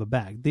bottom of a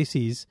bag. This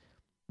is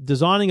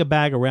designing a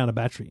bag around a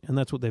battery, and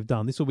that's what they've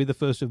done. This will be the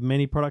first of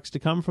many products to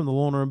come from the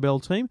Lorna and Bell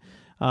team.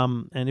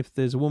 And if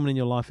there's a woman in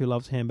your life who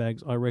loves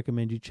handbags, I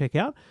recommend you check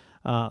out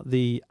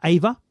the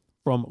Ava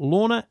from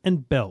Lorna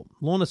and Bell.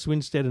 Lorna,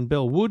 Swinstead and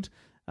Bell Wood.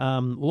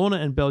 Lorna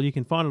and Bell, you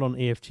can find it on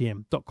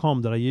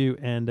EFTM.com.au,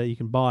 and you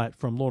can buy it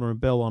from Lorna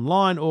and Bell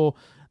online, or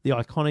the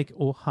iconic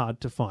or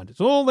hard to find. It's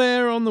all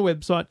there on the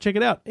website. Check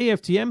it out,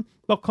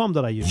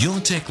 EFTM.com.au. Your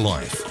Tech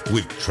Life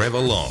with Trevor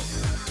Long.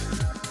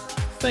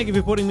 Thank you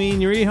for putting me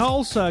in your ear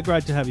holes.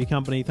 Great to have your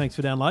company. Thanks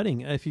for downloading.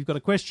 If you've got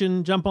a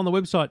question, jump on the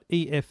website,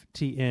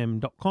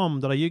 EFTM.com.au.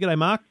 G'day,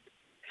 Mark.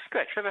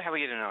 Great, Trevor. How are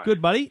you tonight?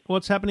 Good, buddy.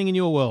 What's happening in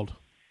your world?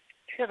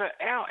 Trevor,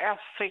 our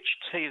Fetch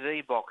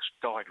TV box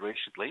died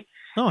recently.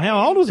 Oh,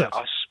 how old was it?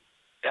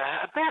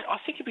 I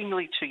think it'd be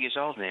nearly 2 years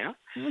old now.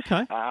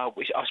 Okay. I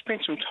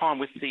spent some time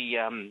with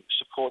the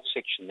support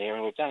section there,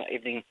 and we've done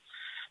everything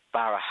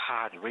bar a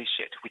hard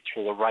reset, which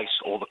will erase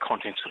all the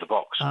contents of the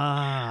box.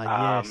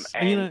 Yes.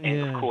 And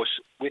of course,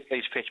 with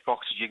these Fetch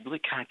boxes, you really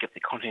can't get the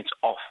contents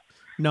off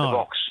the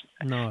box.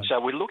 No. So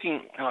we're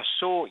looking, and I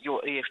saw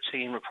your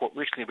EFTM report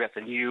recently about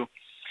the new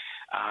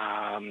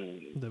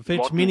the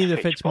Fetch Mini, the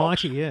Fetch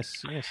box. Mighty,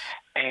 yes.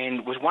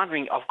 And was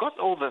wondering, I've got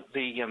all the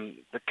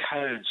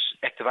codes,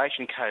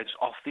 activation codes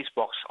off this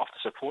box, off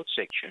the support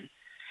section.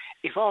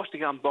 If I was to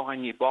go and buy a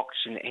new box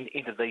and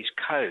enter these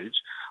codes,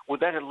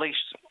 would that at least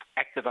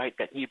activate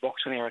that new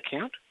box on our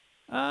account?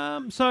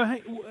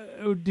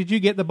 Did you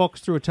get the box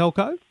through a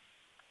telco?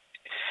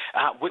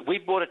 We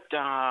bought it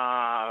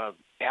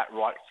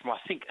outright from, I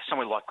think,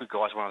 somewhere like Good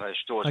Guys, one of those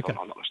stores, Okay. if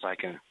I'm not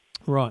mistaken.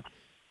 Right.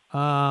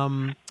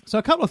 So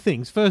a couple of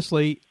things.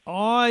 Firstly,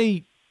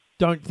 I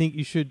don't think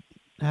you should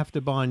have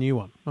to buy a new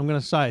one. I'm going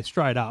to say it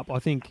straight up. I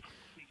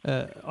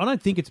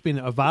don't think it's been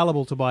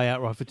available to buy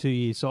outright for 2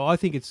 years. So I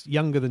think it's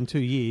younger than 2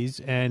 years,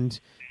 and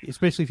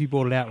especially if you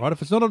bought it outright.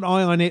 If it's not an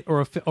IONET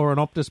or an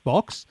Optus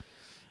box,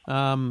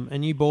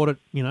 and you bought it,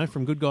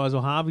 from Good Guys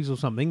or Harvey's or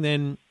something,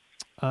 then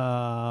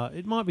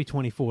it might be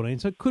 2014.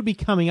 So it could be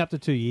coming up to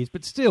 2 years.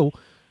 But still,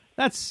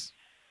 that's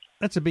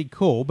a big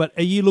call. But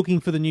are you looking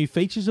for the new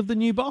features of the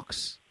new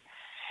box?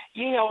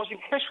 Yeah, I was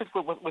impressed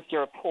with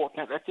your report.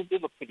 Now, that did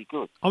look pretty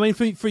good. I mean,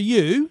 for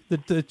you,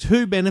 the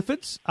two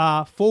benefits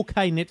are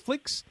 4K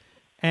Netflix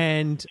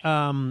and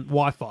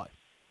Wi-Fi,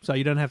 so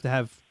you don't have to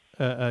have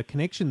a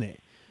connection there.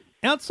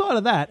 Outside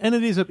of that, and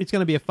it's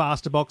going to be a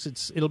faster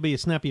box. It'll be a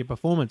snappier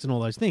performance and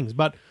all those things,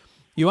 but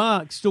you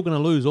are still going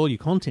to lose all your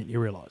content. You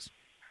realise?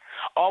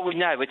 Oh, we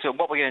know.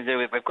 What we're going to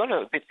do is we've got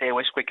a bit there.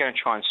 We're going to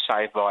try and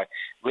save by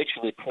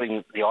literally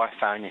putting the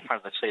iPhone in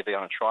front of the TV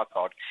on a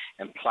tripod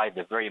and play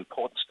the very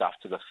important stuff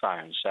to the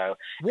phone. So,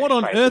 what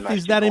on earth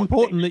is that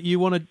important that you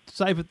want to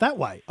save it that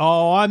way?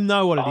 Oh, I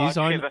know what it is.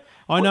 Trevor,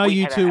 I know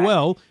you too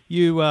well.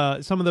 You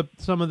some of the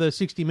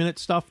 60-minute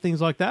stuff, things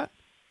like that.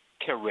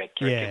 Correct.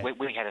 Yeah.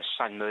 We had a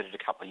son murdered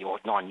a couple of years,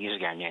 9 years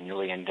ago now,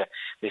 nearly, and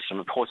there's some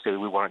reports there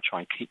we want to try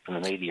and keep from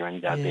the media,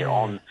 and they're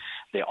on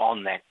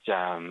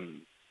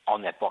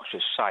that box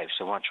is saved,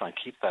 so I want to try and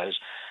keep those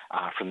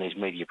from these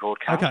media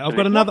broadcasts. Okay, I've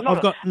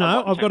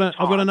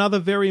got another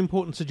very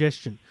important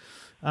suggestion,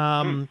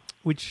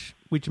 which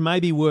may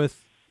be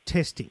worth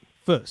testing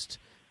first,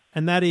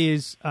 and that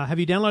is, have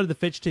you downloaded the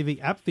Fetch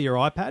TV app for your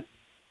iPad?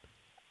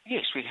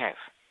 Yes, we have.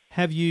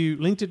 Have you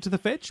linked it to the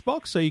Fetch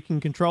box so you can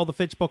control the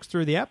Fetch box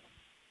through the app?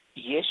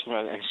 Yes,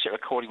 and set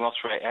recording whilst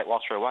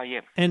we're away.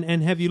 Yeah.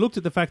 And have you looked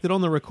at the fact that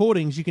on the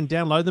recordings you can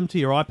download them to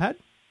your iPad?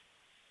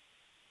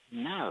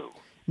 No.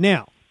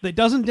 Now, that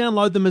doesn't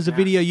download them as a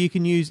video you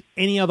can use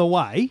any other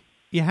way.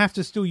 You have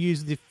to still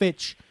use the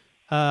Fetch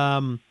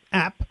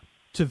app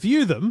to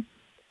view them,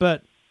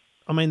 but,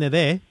 I mean, they're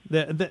there.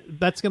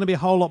 That's going to be a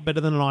whole lot better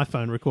than an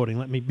iPhone recording,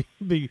 let me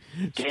be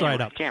straight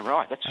up. Damn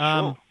right, that's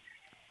sure.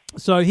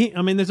 So, here,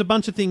 I mean, there's a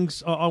bunch of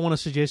things I want to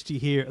suggest to you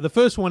here. The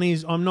first one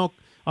is,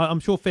 I'm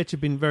sure Fetch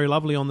have been very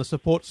lovely on the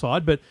support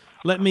side, but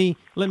let me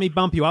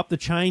bump you up the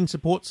chain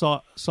support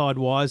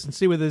side-wise and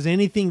see whether there's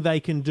anything they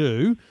can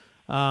do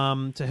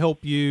to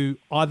help you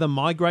either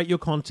migrate your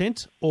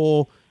content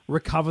or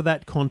recover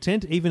that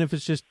content, even if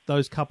it's just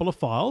those couple of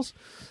files.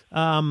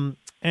 And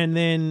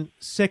then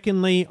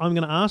secondly, I'm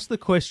going to ask the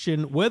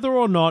question whether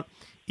or not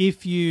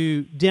if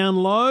you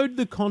download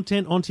the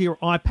content onto your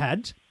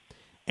iPad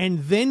and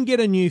then get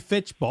a new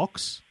Fetch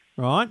box,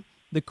 right?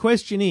 The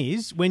question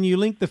is, when you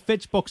link the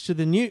Fetch box to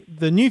the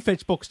new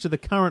Fetch box to the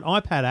current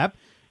iPad app,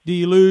 do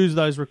you lose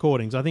those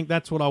recordings? I think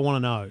that's what I want to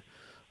know.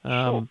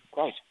 Sure,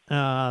 great.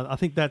 I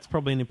think that's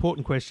probably an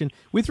important question.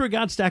 With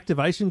regards to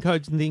activation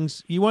codes and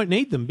things, you won't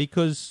need them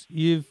because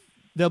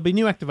there'll be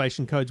new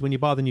activation codes when you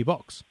buy the new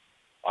box.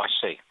 I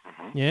see.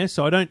 Mm-hmm. Yeah,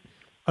 so I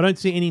don't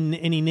see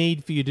any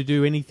need for you to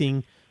do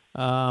anything.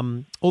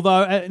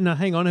 Although, no,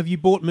 hang on, have you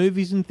bought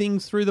movies and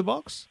things through the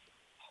box?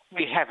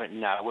 We haven't,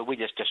 no. We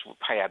just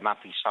pay our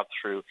monthly sub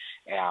through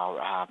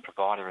our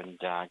provider and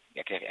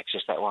get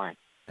access that way.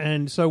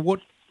 And so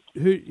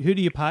who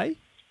do you pay?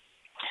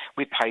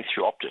 We pay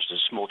through Optus.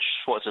 It's a small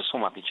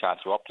monthly charge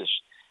through Optus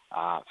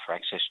for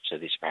access to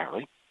this,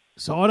 apparently.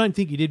 So I don't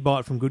think you did buy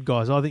it from Good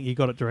Guys. I think you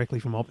got it directly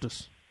from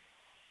Optus.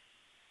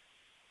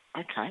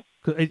 Okay.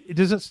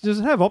 Does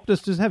it have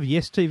Optus? Does it have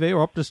Yes TV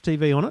or Optus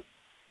TV on it,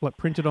 like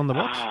printed on the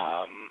box?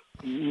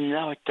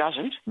 No, it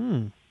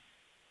doesn't.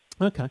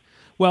 Okay.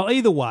 Well,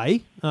 either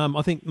way,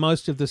 I think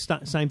most of the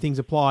same things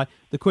apply.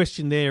 The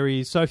question there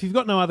is, so if you've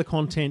got no other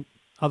content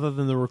other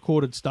than the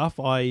recorded stuff,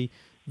 i.e.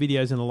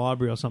 videos in a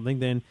library or something,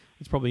 then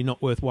it's probably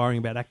not worth worrying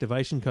about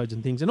activation codes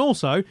and things. And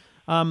also,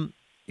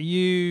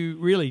 you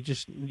really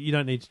you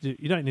don't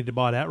need to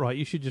buy it outright.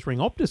 You should just ring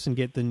Optus and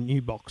get the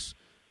new box.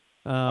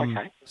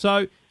 Okay.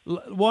 So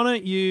why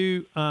don't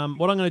you? What I'm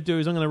going to do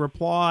is I'm going to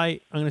reply.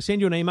 I'm going to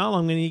send you an email.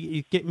 I'm going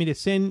to get me to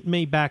send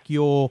me back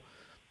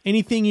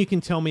anything you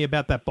can tell me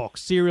about that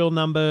box, serial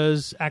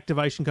numbers,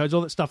 activation codes, all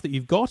that stuff that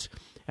you've got,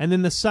 and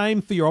then the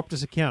same for your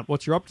Optus account.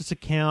 What's your Optus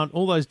account?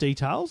 All those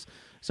details.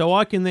 So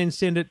I can then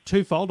send it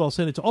twofold. I'll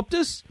send it to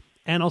Optus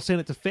and I'll send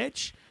it to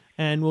Fetch,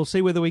 and we'll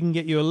see whether we can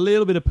get you a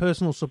little bit of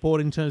personal support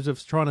in terms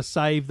of trying to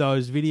save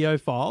those video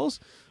files.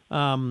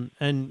 And,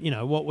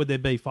 what would there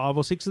be, 5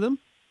 or 6 of them?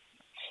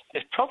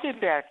 There's probably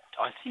about,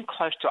 I think,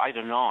 close to 8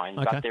 or 9,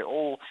 Okay. but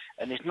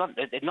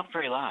they're not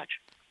very large.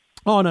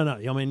 Oh, no.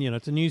 I mean,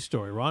 it's a news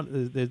story, right?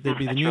 There'd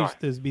be the news. right.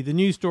 There'd be the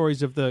news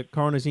stories of the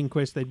coroner's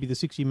inquest. There'd be the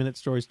 60-minute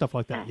stories, stuff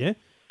like that, yeah?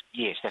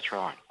 Yes, that's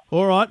right.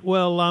 All right,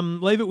 well,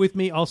 leave it with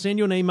me. I'll send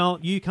you an email.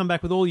 You come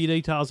back with all your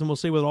details, and we'll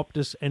see what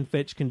Optus and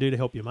Fetch can do to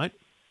help you, mate.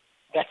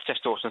 That's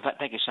just awesome.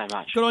 Thank you so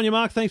much. Good on you,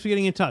 Mark. Thanks for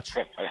getting in touch.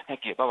 Okay,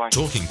 thank you. Bye-bye.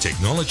 Talking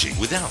technology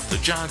without the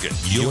jargon.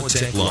 Your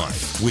Tech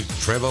Life with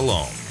Trevor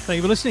Long. Thank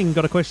you for listening.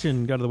 Got a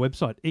question? Go to the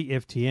website,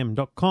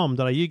 eftm.com.au.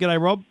 G'day,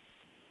 Rob.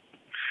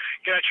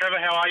 G'day, Trevor.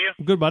 How are you?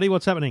 Good, buddy.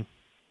 What's happening?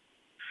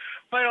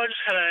 Mate, I just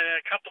had a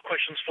couple of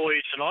questions for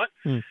you tonight.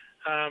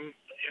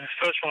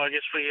 First one, I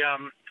guess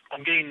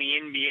I'm getting the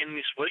NBN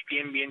this week, the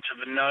NBN to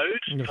the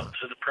node,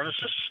 to the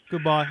premises.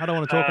 Goodbye. I don't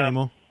want to talk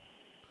anymore.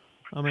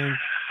 I mean,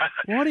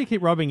 why do you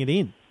keep rubbing it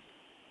in?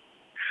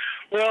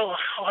 Well,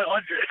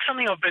 it's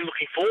something I've been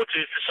looking forward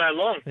to for so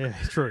long. Yeah,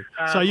 true.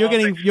 So you're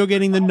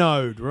getting the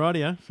node, right?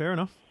 Yeah, fair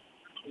enough.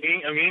 I'm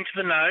getting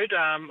to the node.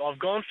 I've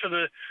gone for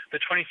the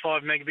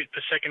 25 megabit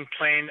per second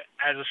plan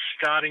as a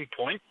starting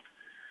point.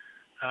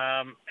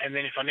 And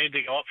then if I need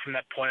to go up from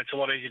that point, it's a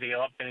lot easier to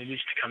go up than it is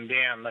to come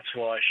down. That's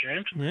what I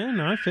assumed. Yeah,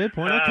 no, fair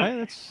point.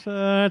 Okay,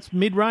 that's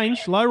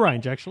mid-range, low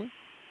range, actually.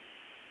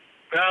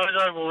 Well,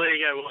 there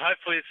you go. Well,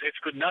 hopefully it's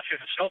good enough.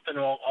 If it's not, then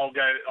I'll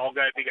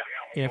go bigger.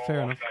 Yeah, fair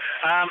enough.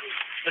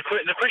 The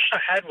question I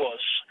had was,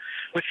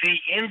 with the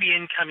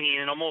NBN coming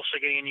in, and I'm also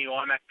getting a new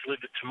iMac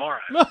delivered tomorrow.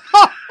 Yeah,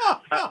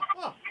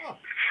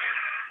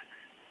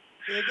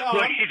 go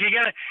Look, on. if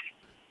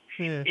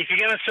you're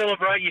going to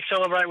celebrate, you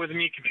celebrate with a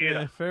new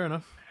computer. Yeah, fair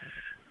enough.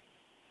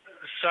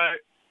 So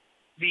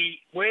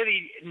where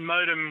the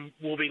modem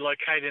will be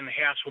located in the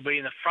house will be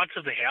in the front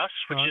of the house,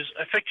 which is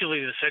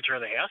effectively the centre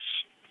of the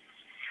house.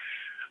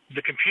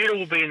 The computer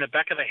will be in the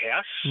back of the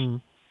house.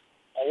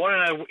 I want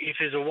to know if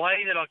there's a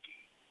way that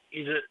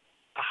is it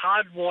a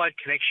hardwired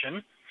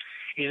connection?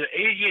 Is it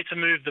easier to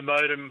move the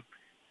modem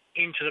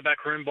into the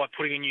back room by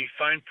putting a new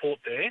phone port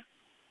there?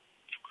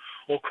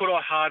 Or could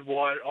I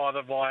hardwire it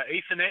either via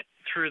Ethernet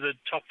through the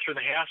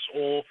house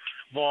or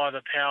via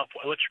the power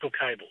electrical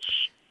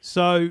cables?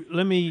 So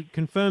let me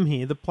confirm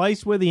here. The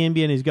place where the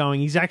NBN is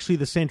going is actually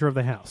the centre of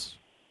the house.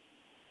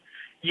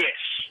 Yes.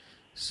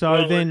 So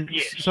Well,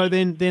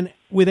 then,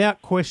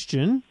 without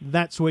question,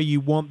 that's where you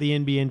want the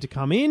NBN to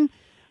come in.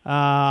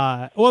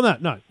 No.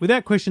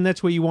 Without question,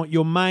 that's where you want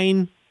your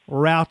main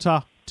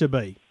router to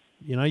be.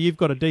 You've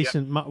got a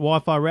decent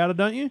Wi-Fi router,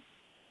 don't you?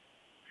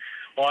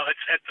 Well,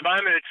 at the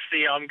moment, it's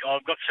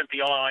I've got sent the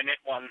iiNet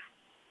one.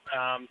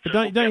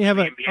 But don't you have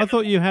I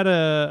thought you had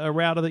a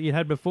router that you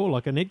had before,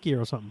 like a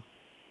Netgear or something.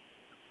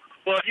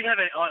 Well, I did have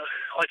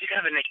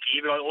a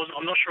Netgear, but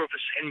I'm not sure if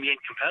it's NBN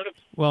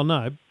compatible. Well,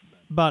 no,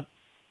 but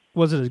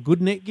was it a good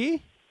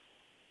Netgear?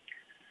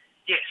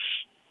 Yes.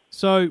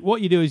 So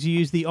what you do is you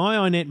use the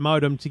iiNet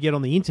modem to get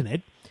on the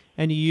internet,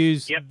 and you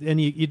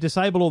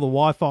disable all the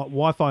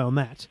Wi-Fi on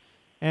that,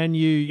 and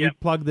you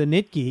plug the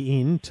Netgear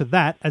in to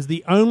that as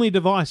the only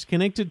device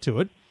connected to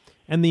it,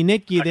 and the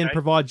Netgear then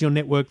provides your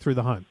network through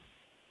the home.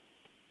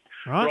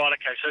 Right. Right.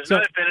 Okay. So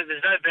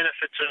there's no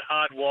benefit to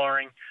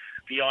hardwiring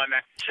the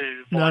iMac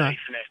to via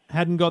Ethernet.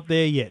 Hadn't got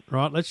there yet.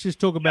 Right. Let's just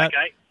talk about.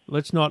 Okay.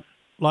 Let's not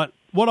what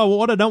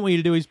I don't want you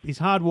to do is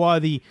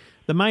hardwire the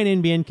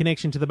main NBN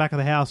connection to the back of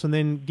the house and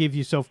then give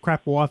yourself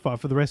crap Wi-Fi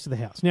for the rest of the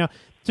house. Now,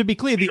 to be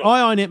clear, the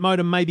iiNet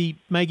modem may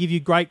give you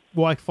great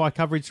Wi-Fi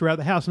coverage throughout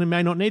the house, and it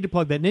may not need to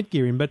plug that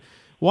Netgear in. But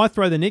why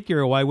throw the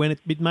Netgear away when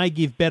it may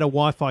give better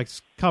Wi-Fi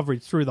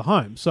coverage through the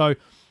home? So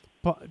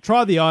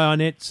try the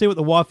iiNet, see what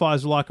the Wi-Fi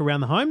is like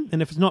around the home,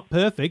 and if it's not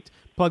perfect,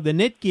 plug the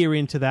Netgear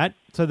into that.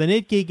 So the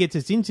Netgear gets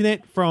its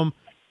internet from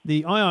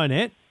the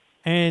iiNet,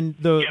 and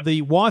the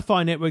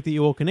Wi-Fi network that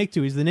you all connect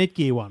to is the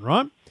Netgear one,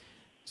 right?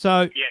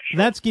 So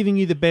that's giving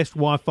you the best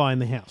Wi-Fi in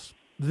the house.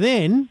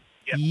 Then,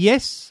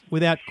 yes,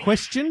 without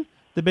question,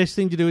 the best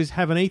thing to do is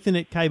have an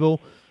Ethernet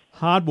cable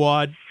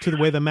hardwired to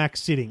where the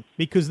Mac's sitting,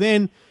 because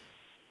then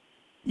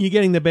you're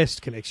getting the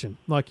best connection.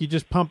 Like, you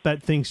just pump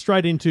that thing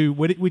straight into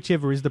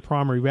whichever is the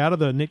primary router,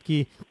 the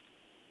Netgear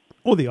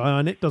or the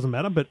IONET, doesn't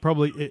matter, but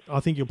I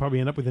think you'll probably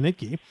end up with a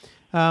Netgear.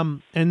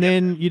 And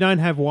then you don't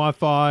have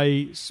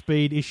Wi-Fi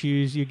speed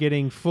issues. You're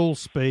getting full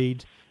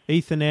speed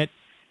Ethernet,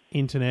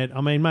 internet. I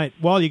mean, mate,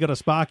 while you got a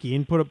Sparky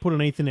in, put an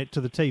Ethernet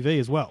to the TV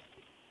as well.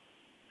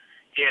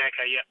 Yeah,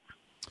 okay, yep.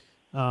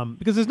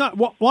 Because there's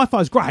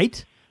Wi-Fi's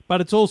great,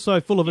 but it's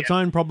also full of its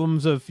own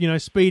problems of,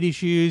 speed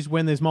issues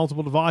when there's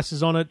multiple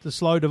devices on it. The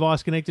slow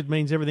device connected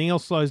means everything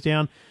else slows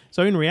down.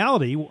 So in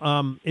reality,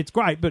 it's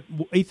great, but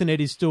Ethernet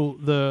is still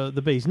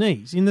the bee's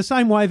knees. In the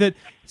same way that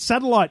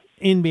satellite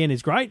NBN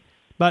is great,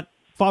 but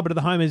fibre to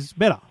the home is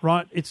better,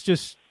 right? It's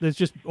just, there's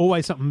just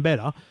always something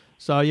better.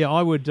 So yeah,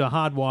 I would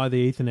hardwire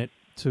the Ethernet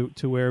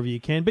to wherever you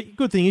can. But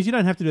good thing is you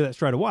don't have to do that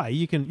straight away.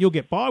 You'll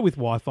get by with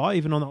Wi-Fi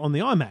even on the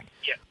iMac.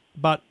 Yeah.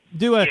 But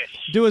do a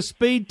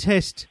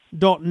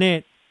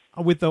speedtest.net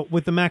with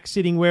the Mac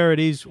sitting where it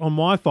is on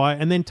Wi-Fi,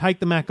 and then take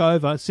the Mac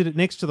over, sit it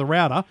next to the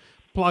router,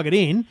 plug it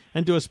in,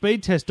 and do a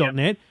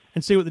speedtest.net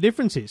and see what the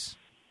difference is.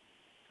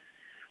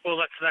 Well,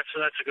 that's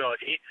a good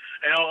idea.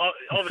 And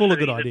obviously, full of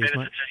good the ideas, benefits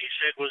mate. that you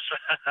said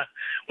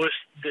was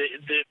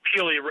the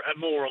purely a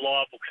more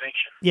reliable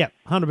connection. Yeah,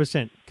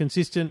 100%.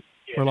 Consistent,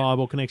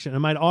 reliable connection.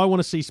 And, mate, I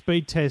want to see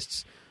speed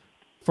tests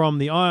from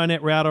the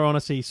IONET router. I want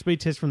to see speed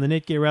tests from the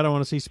Netgear router. I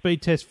want to see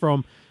speed tests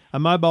from a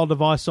mobile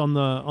device on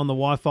the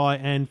Wi-Fi,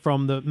 and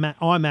from the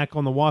iMac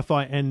on the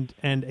Wi-Fi and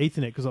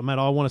Ethernet, because, mate,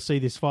 I want to see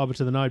this fibre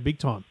to the node big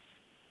time.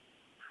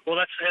 Well,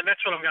 that's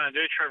what I'm going to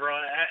do, Trevor.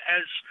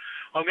 As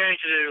I'm going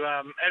to do,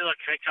 as I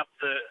connect up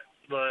the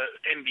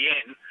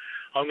NBN,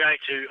 I'm going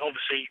to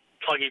obviously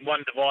plug in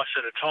one device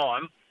at a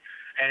time,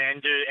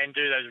 and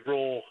do those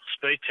raw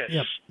speed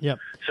tests. Yep.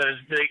 So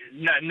there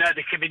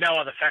can be no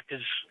other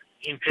factors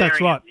impairing.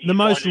 That's right. it.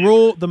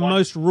 The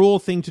most raw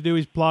thing to do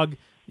is plug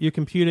your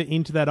computer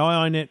into that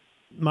IONET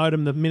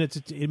modem the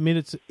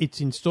minute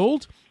it's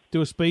installed.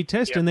 Do a speed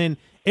test, and then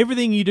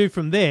everything you do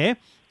from there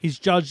is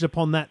judged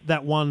upon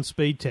that one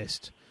speed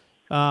test.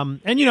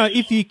 And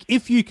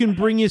if you can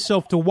bring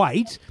yourself to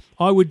wait,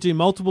 I would do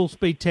multiple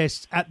speed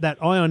tests at that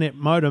IONET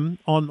modem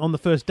on the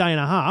first day and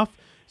a half,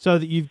 so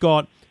that you've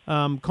got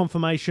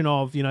confirmation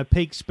of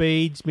peak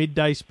speeds,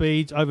 midday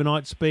speeds,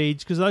 overnight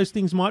speeds, because those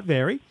things might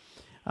vary,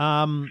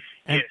 and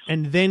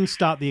then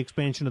start the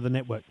expansion of the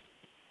network.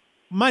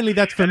 Mainly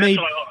that's for me.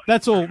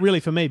 That's all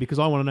really for me, because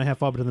I want to know how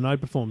fibre to the node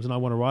performs, and I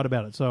want to write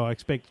about it. So I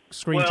expect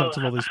screenshots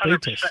of all these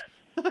speed tests.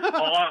 As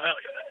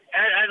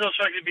I was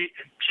talking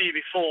to you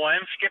before, I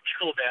am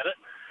sceptical about it.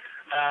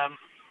 I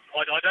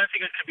don't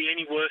think it could be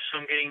any worse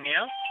than I'm getting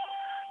now,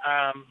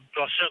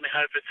 but I certainly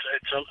hope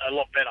it's a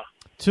lot better.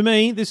 To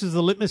me, this is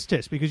the litmus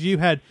test, because you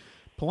had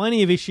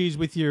plenty of issues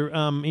with your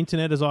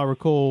internet, as I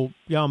recall,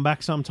 going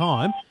back some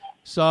time.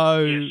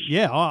 So,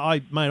 I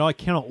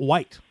cannot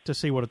wait to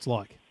see what it's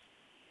like.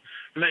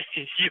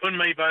 You and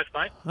me both,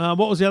 mate.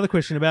 What was the other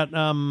question about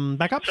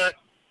backups?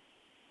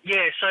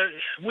 So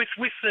with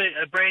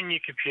a brand new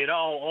computer,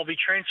 I'll be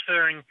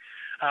transferring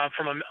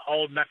from an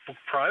old MacBook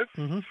Pro.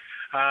 Mm-hmm.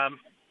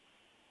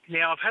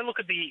 Now, I've had a look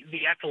at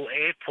the Apple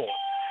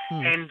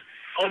AirPort, and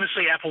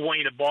obviously Apple want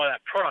you to buy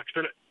that product,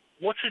 but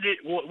what's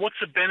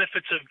the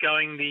benefits of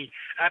going the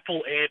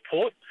Apple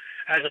AirPort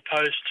as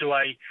opposed to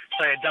a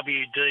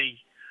WD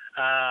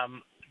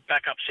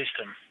backup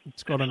system?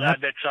 It's got an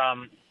that's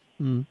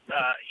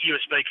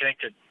USB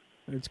connected.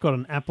 It's got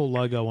an Apple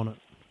logo on it.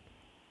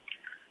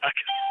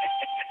 Okay.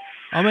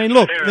 I mean,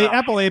 look, Fair the enough.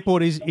 Apple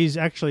AirPort is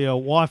actually a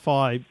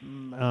Wi-Fi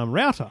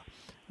router.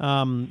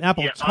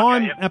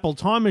 Apple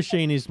Time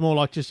Machine is more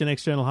like just an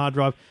external hard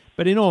drive.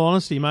 But in all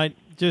honesty, mate,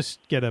 just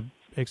get an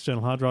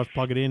external hard drive,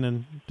 plug it in,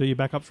 and do your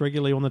backups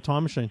regularly on the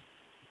Time Machine.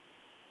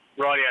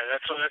 Right, yeah,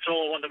 that's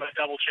all I wanted to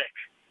double check.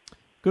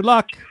 Good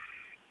luck.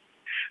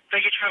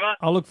 Thank you, Trevor.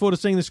 I look forward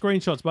to seeing the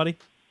screenshots, buddy.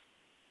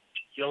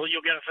 You'll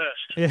get it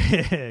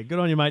first. Yeah, good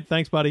on you, mate.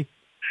 Thanks, buddy. See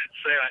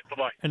you, mate.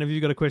 Bye-bye. And if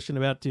you've got a question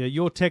about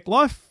your tech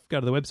life, go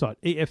to the website,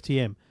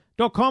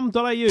 eftm.com.au.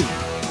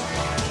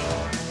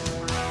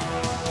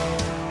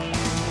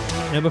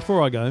 Now,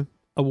 before I go,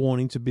 a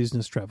warning to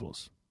business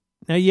travellers.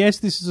 Now, yes,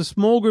 this is a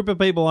small group of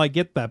people, I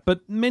get that,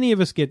 but many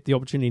of us get the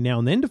opportunity now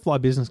and then to fly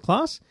business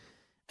class,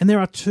 and there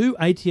are 2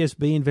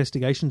 ATSB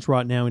investigations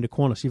right now into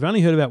Qantas. You've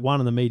only heard about one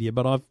in the media,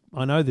 but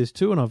I know there's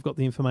 2, and I've got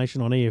the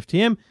information on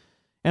EFTM,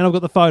 and I've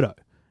got the photo.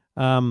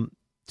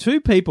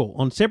 2 people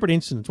on separate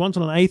incidents. One's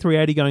on an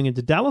A380 going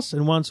into Dallas,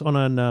 and one's on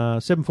an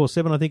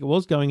 747, I think it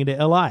was, going into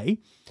LA.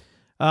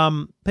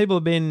 People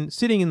have been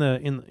sitting in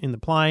the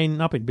plane,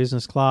 up in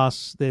business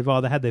class. They've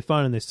either had their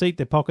phone in their seat,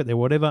 their pocket, their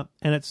whatever,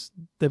 and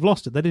they've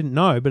lost it. They didn't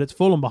know, but it's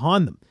fallen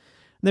behind them.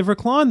 And they've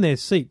reclined their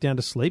seat down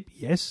to sleep.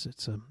 Yes,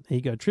 it's an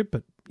ego trip,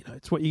 but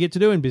it's what you get to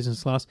do in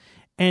business class.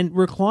 And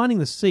reclining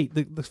the seat,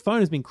 the phone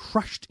has been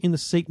crushed in the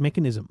seat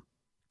mechanism.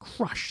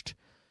 Crushed.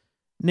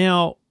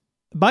 Now,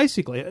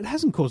 basically, it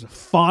hasn't caused a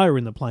fire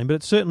in the plane, but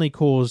it's certainly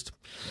caused,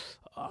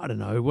 I don't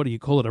know, what do you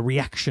call it, a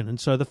reaction. And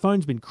so the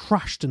phone's been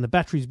crushed and the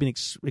battery's been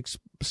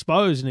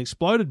exposed and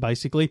exploded,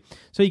 basically.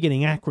 So you're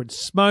getting acrid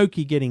smoke,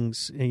 you're getting,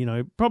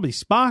 probably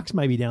sparks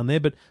maybe down there,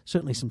 but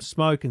certainly some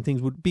smoke and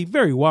things would be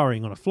very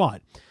worrying on a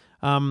flight.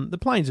 The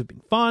planes have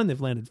been fine, they've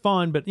landed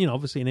fine, but,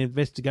 obviously an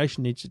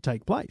investigation needs to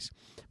take place.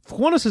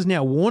 Qantas is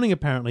now warning,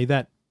 apparently,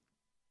 that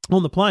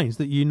on the planes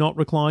that you not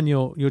recline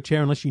your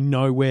chair unless you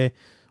know where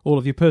all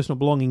of your personal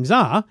belongings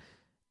are.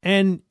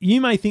 And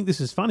you may think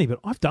this is funny, but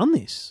I've done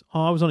this.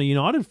 I was on a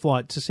United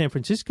flight to San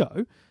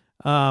Francisco,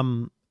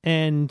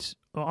 and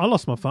I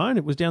lost my phone.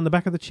 It was down the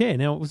back of the chair.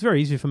 Now, it was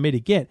very easy for me to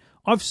get.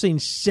 I've seen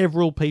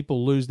several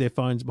people lose their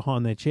phones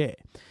behind their chair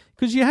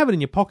because you have it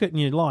in your pocket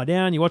and you lie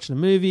down, you're watching a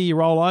movie, you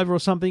roll over or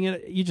something,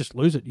 and you just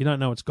lose it. You don't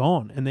know it's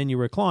gone. And then you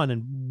recline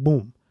and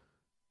boom,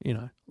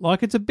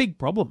 it's a big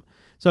problem.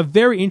 So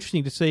very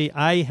interesting to see,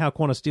 how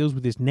Qantas deals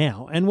with this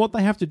now and what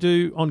they have to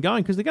do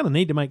ongoing, because they're going to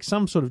need to make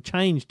some sort of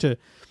change to,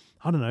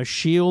 I don't know,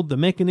 shield the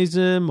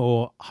mechanism,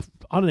 or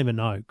I don't even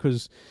know,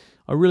 because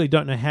I really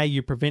don't know how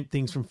you prevent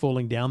things from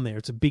falling down there.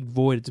 It's a big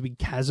void. It's a big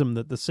chasm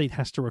that the seat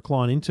has to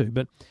recline into.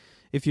 But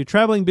if you're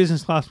travelling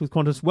business class with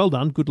Qantas, well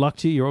done. Good luck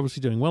to you. You're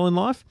obviously doing well in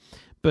life.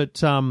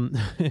 But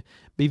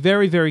be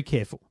very, very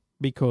careful,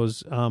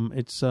 because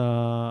it's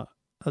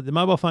the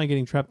mobile phone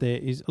getting trapped there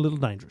is a little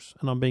dangerous.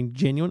 And I'm being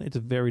genuine. It's a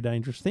very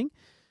dangerous thing.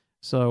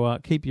 So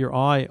keep your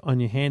eye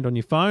on your hand on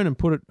your phone and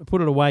put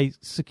it away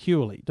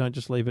securely. Don't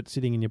just leave it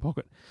sitting in your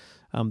pocket.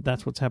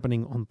 That's what's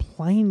happening on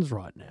planes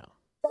right now.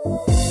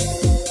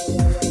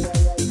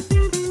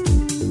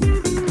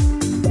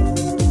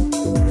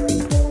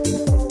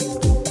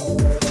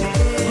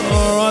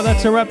 All right,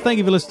 that's a wrap. Thank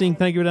you for listening.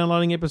 Thank you for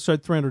downloading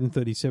episode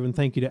 337.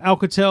 Thank you to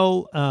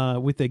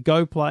Alcatel with their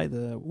Go Play,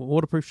 the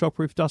waterproof,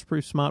 shockproof,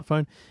 dustproof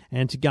smartphone,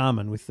 and to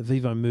Garmin with the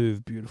Vivo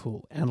Move,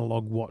 beautiful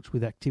analog watch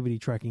with activity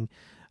tracking.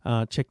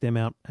 Check them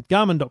out at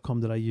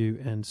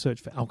garmin.com.au and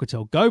search for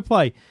Alcatel Go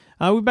Play.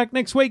 We'll be back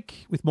next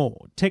week with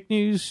more tech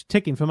news,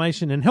 tech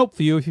information, and help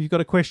for you. If you've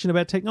got a question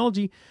about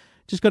technology,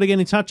 just got to get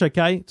in touch,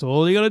 okay? It's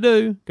all you got to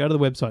do. Go to the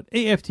website,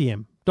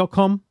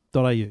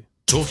 eftm.com.au.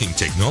 Talking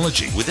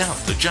technology without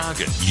the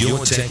jargon.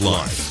 Your Tech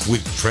Life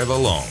with Trevor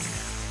Long.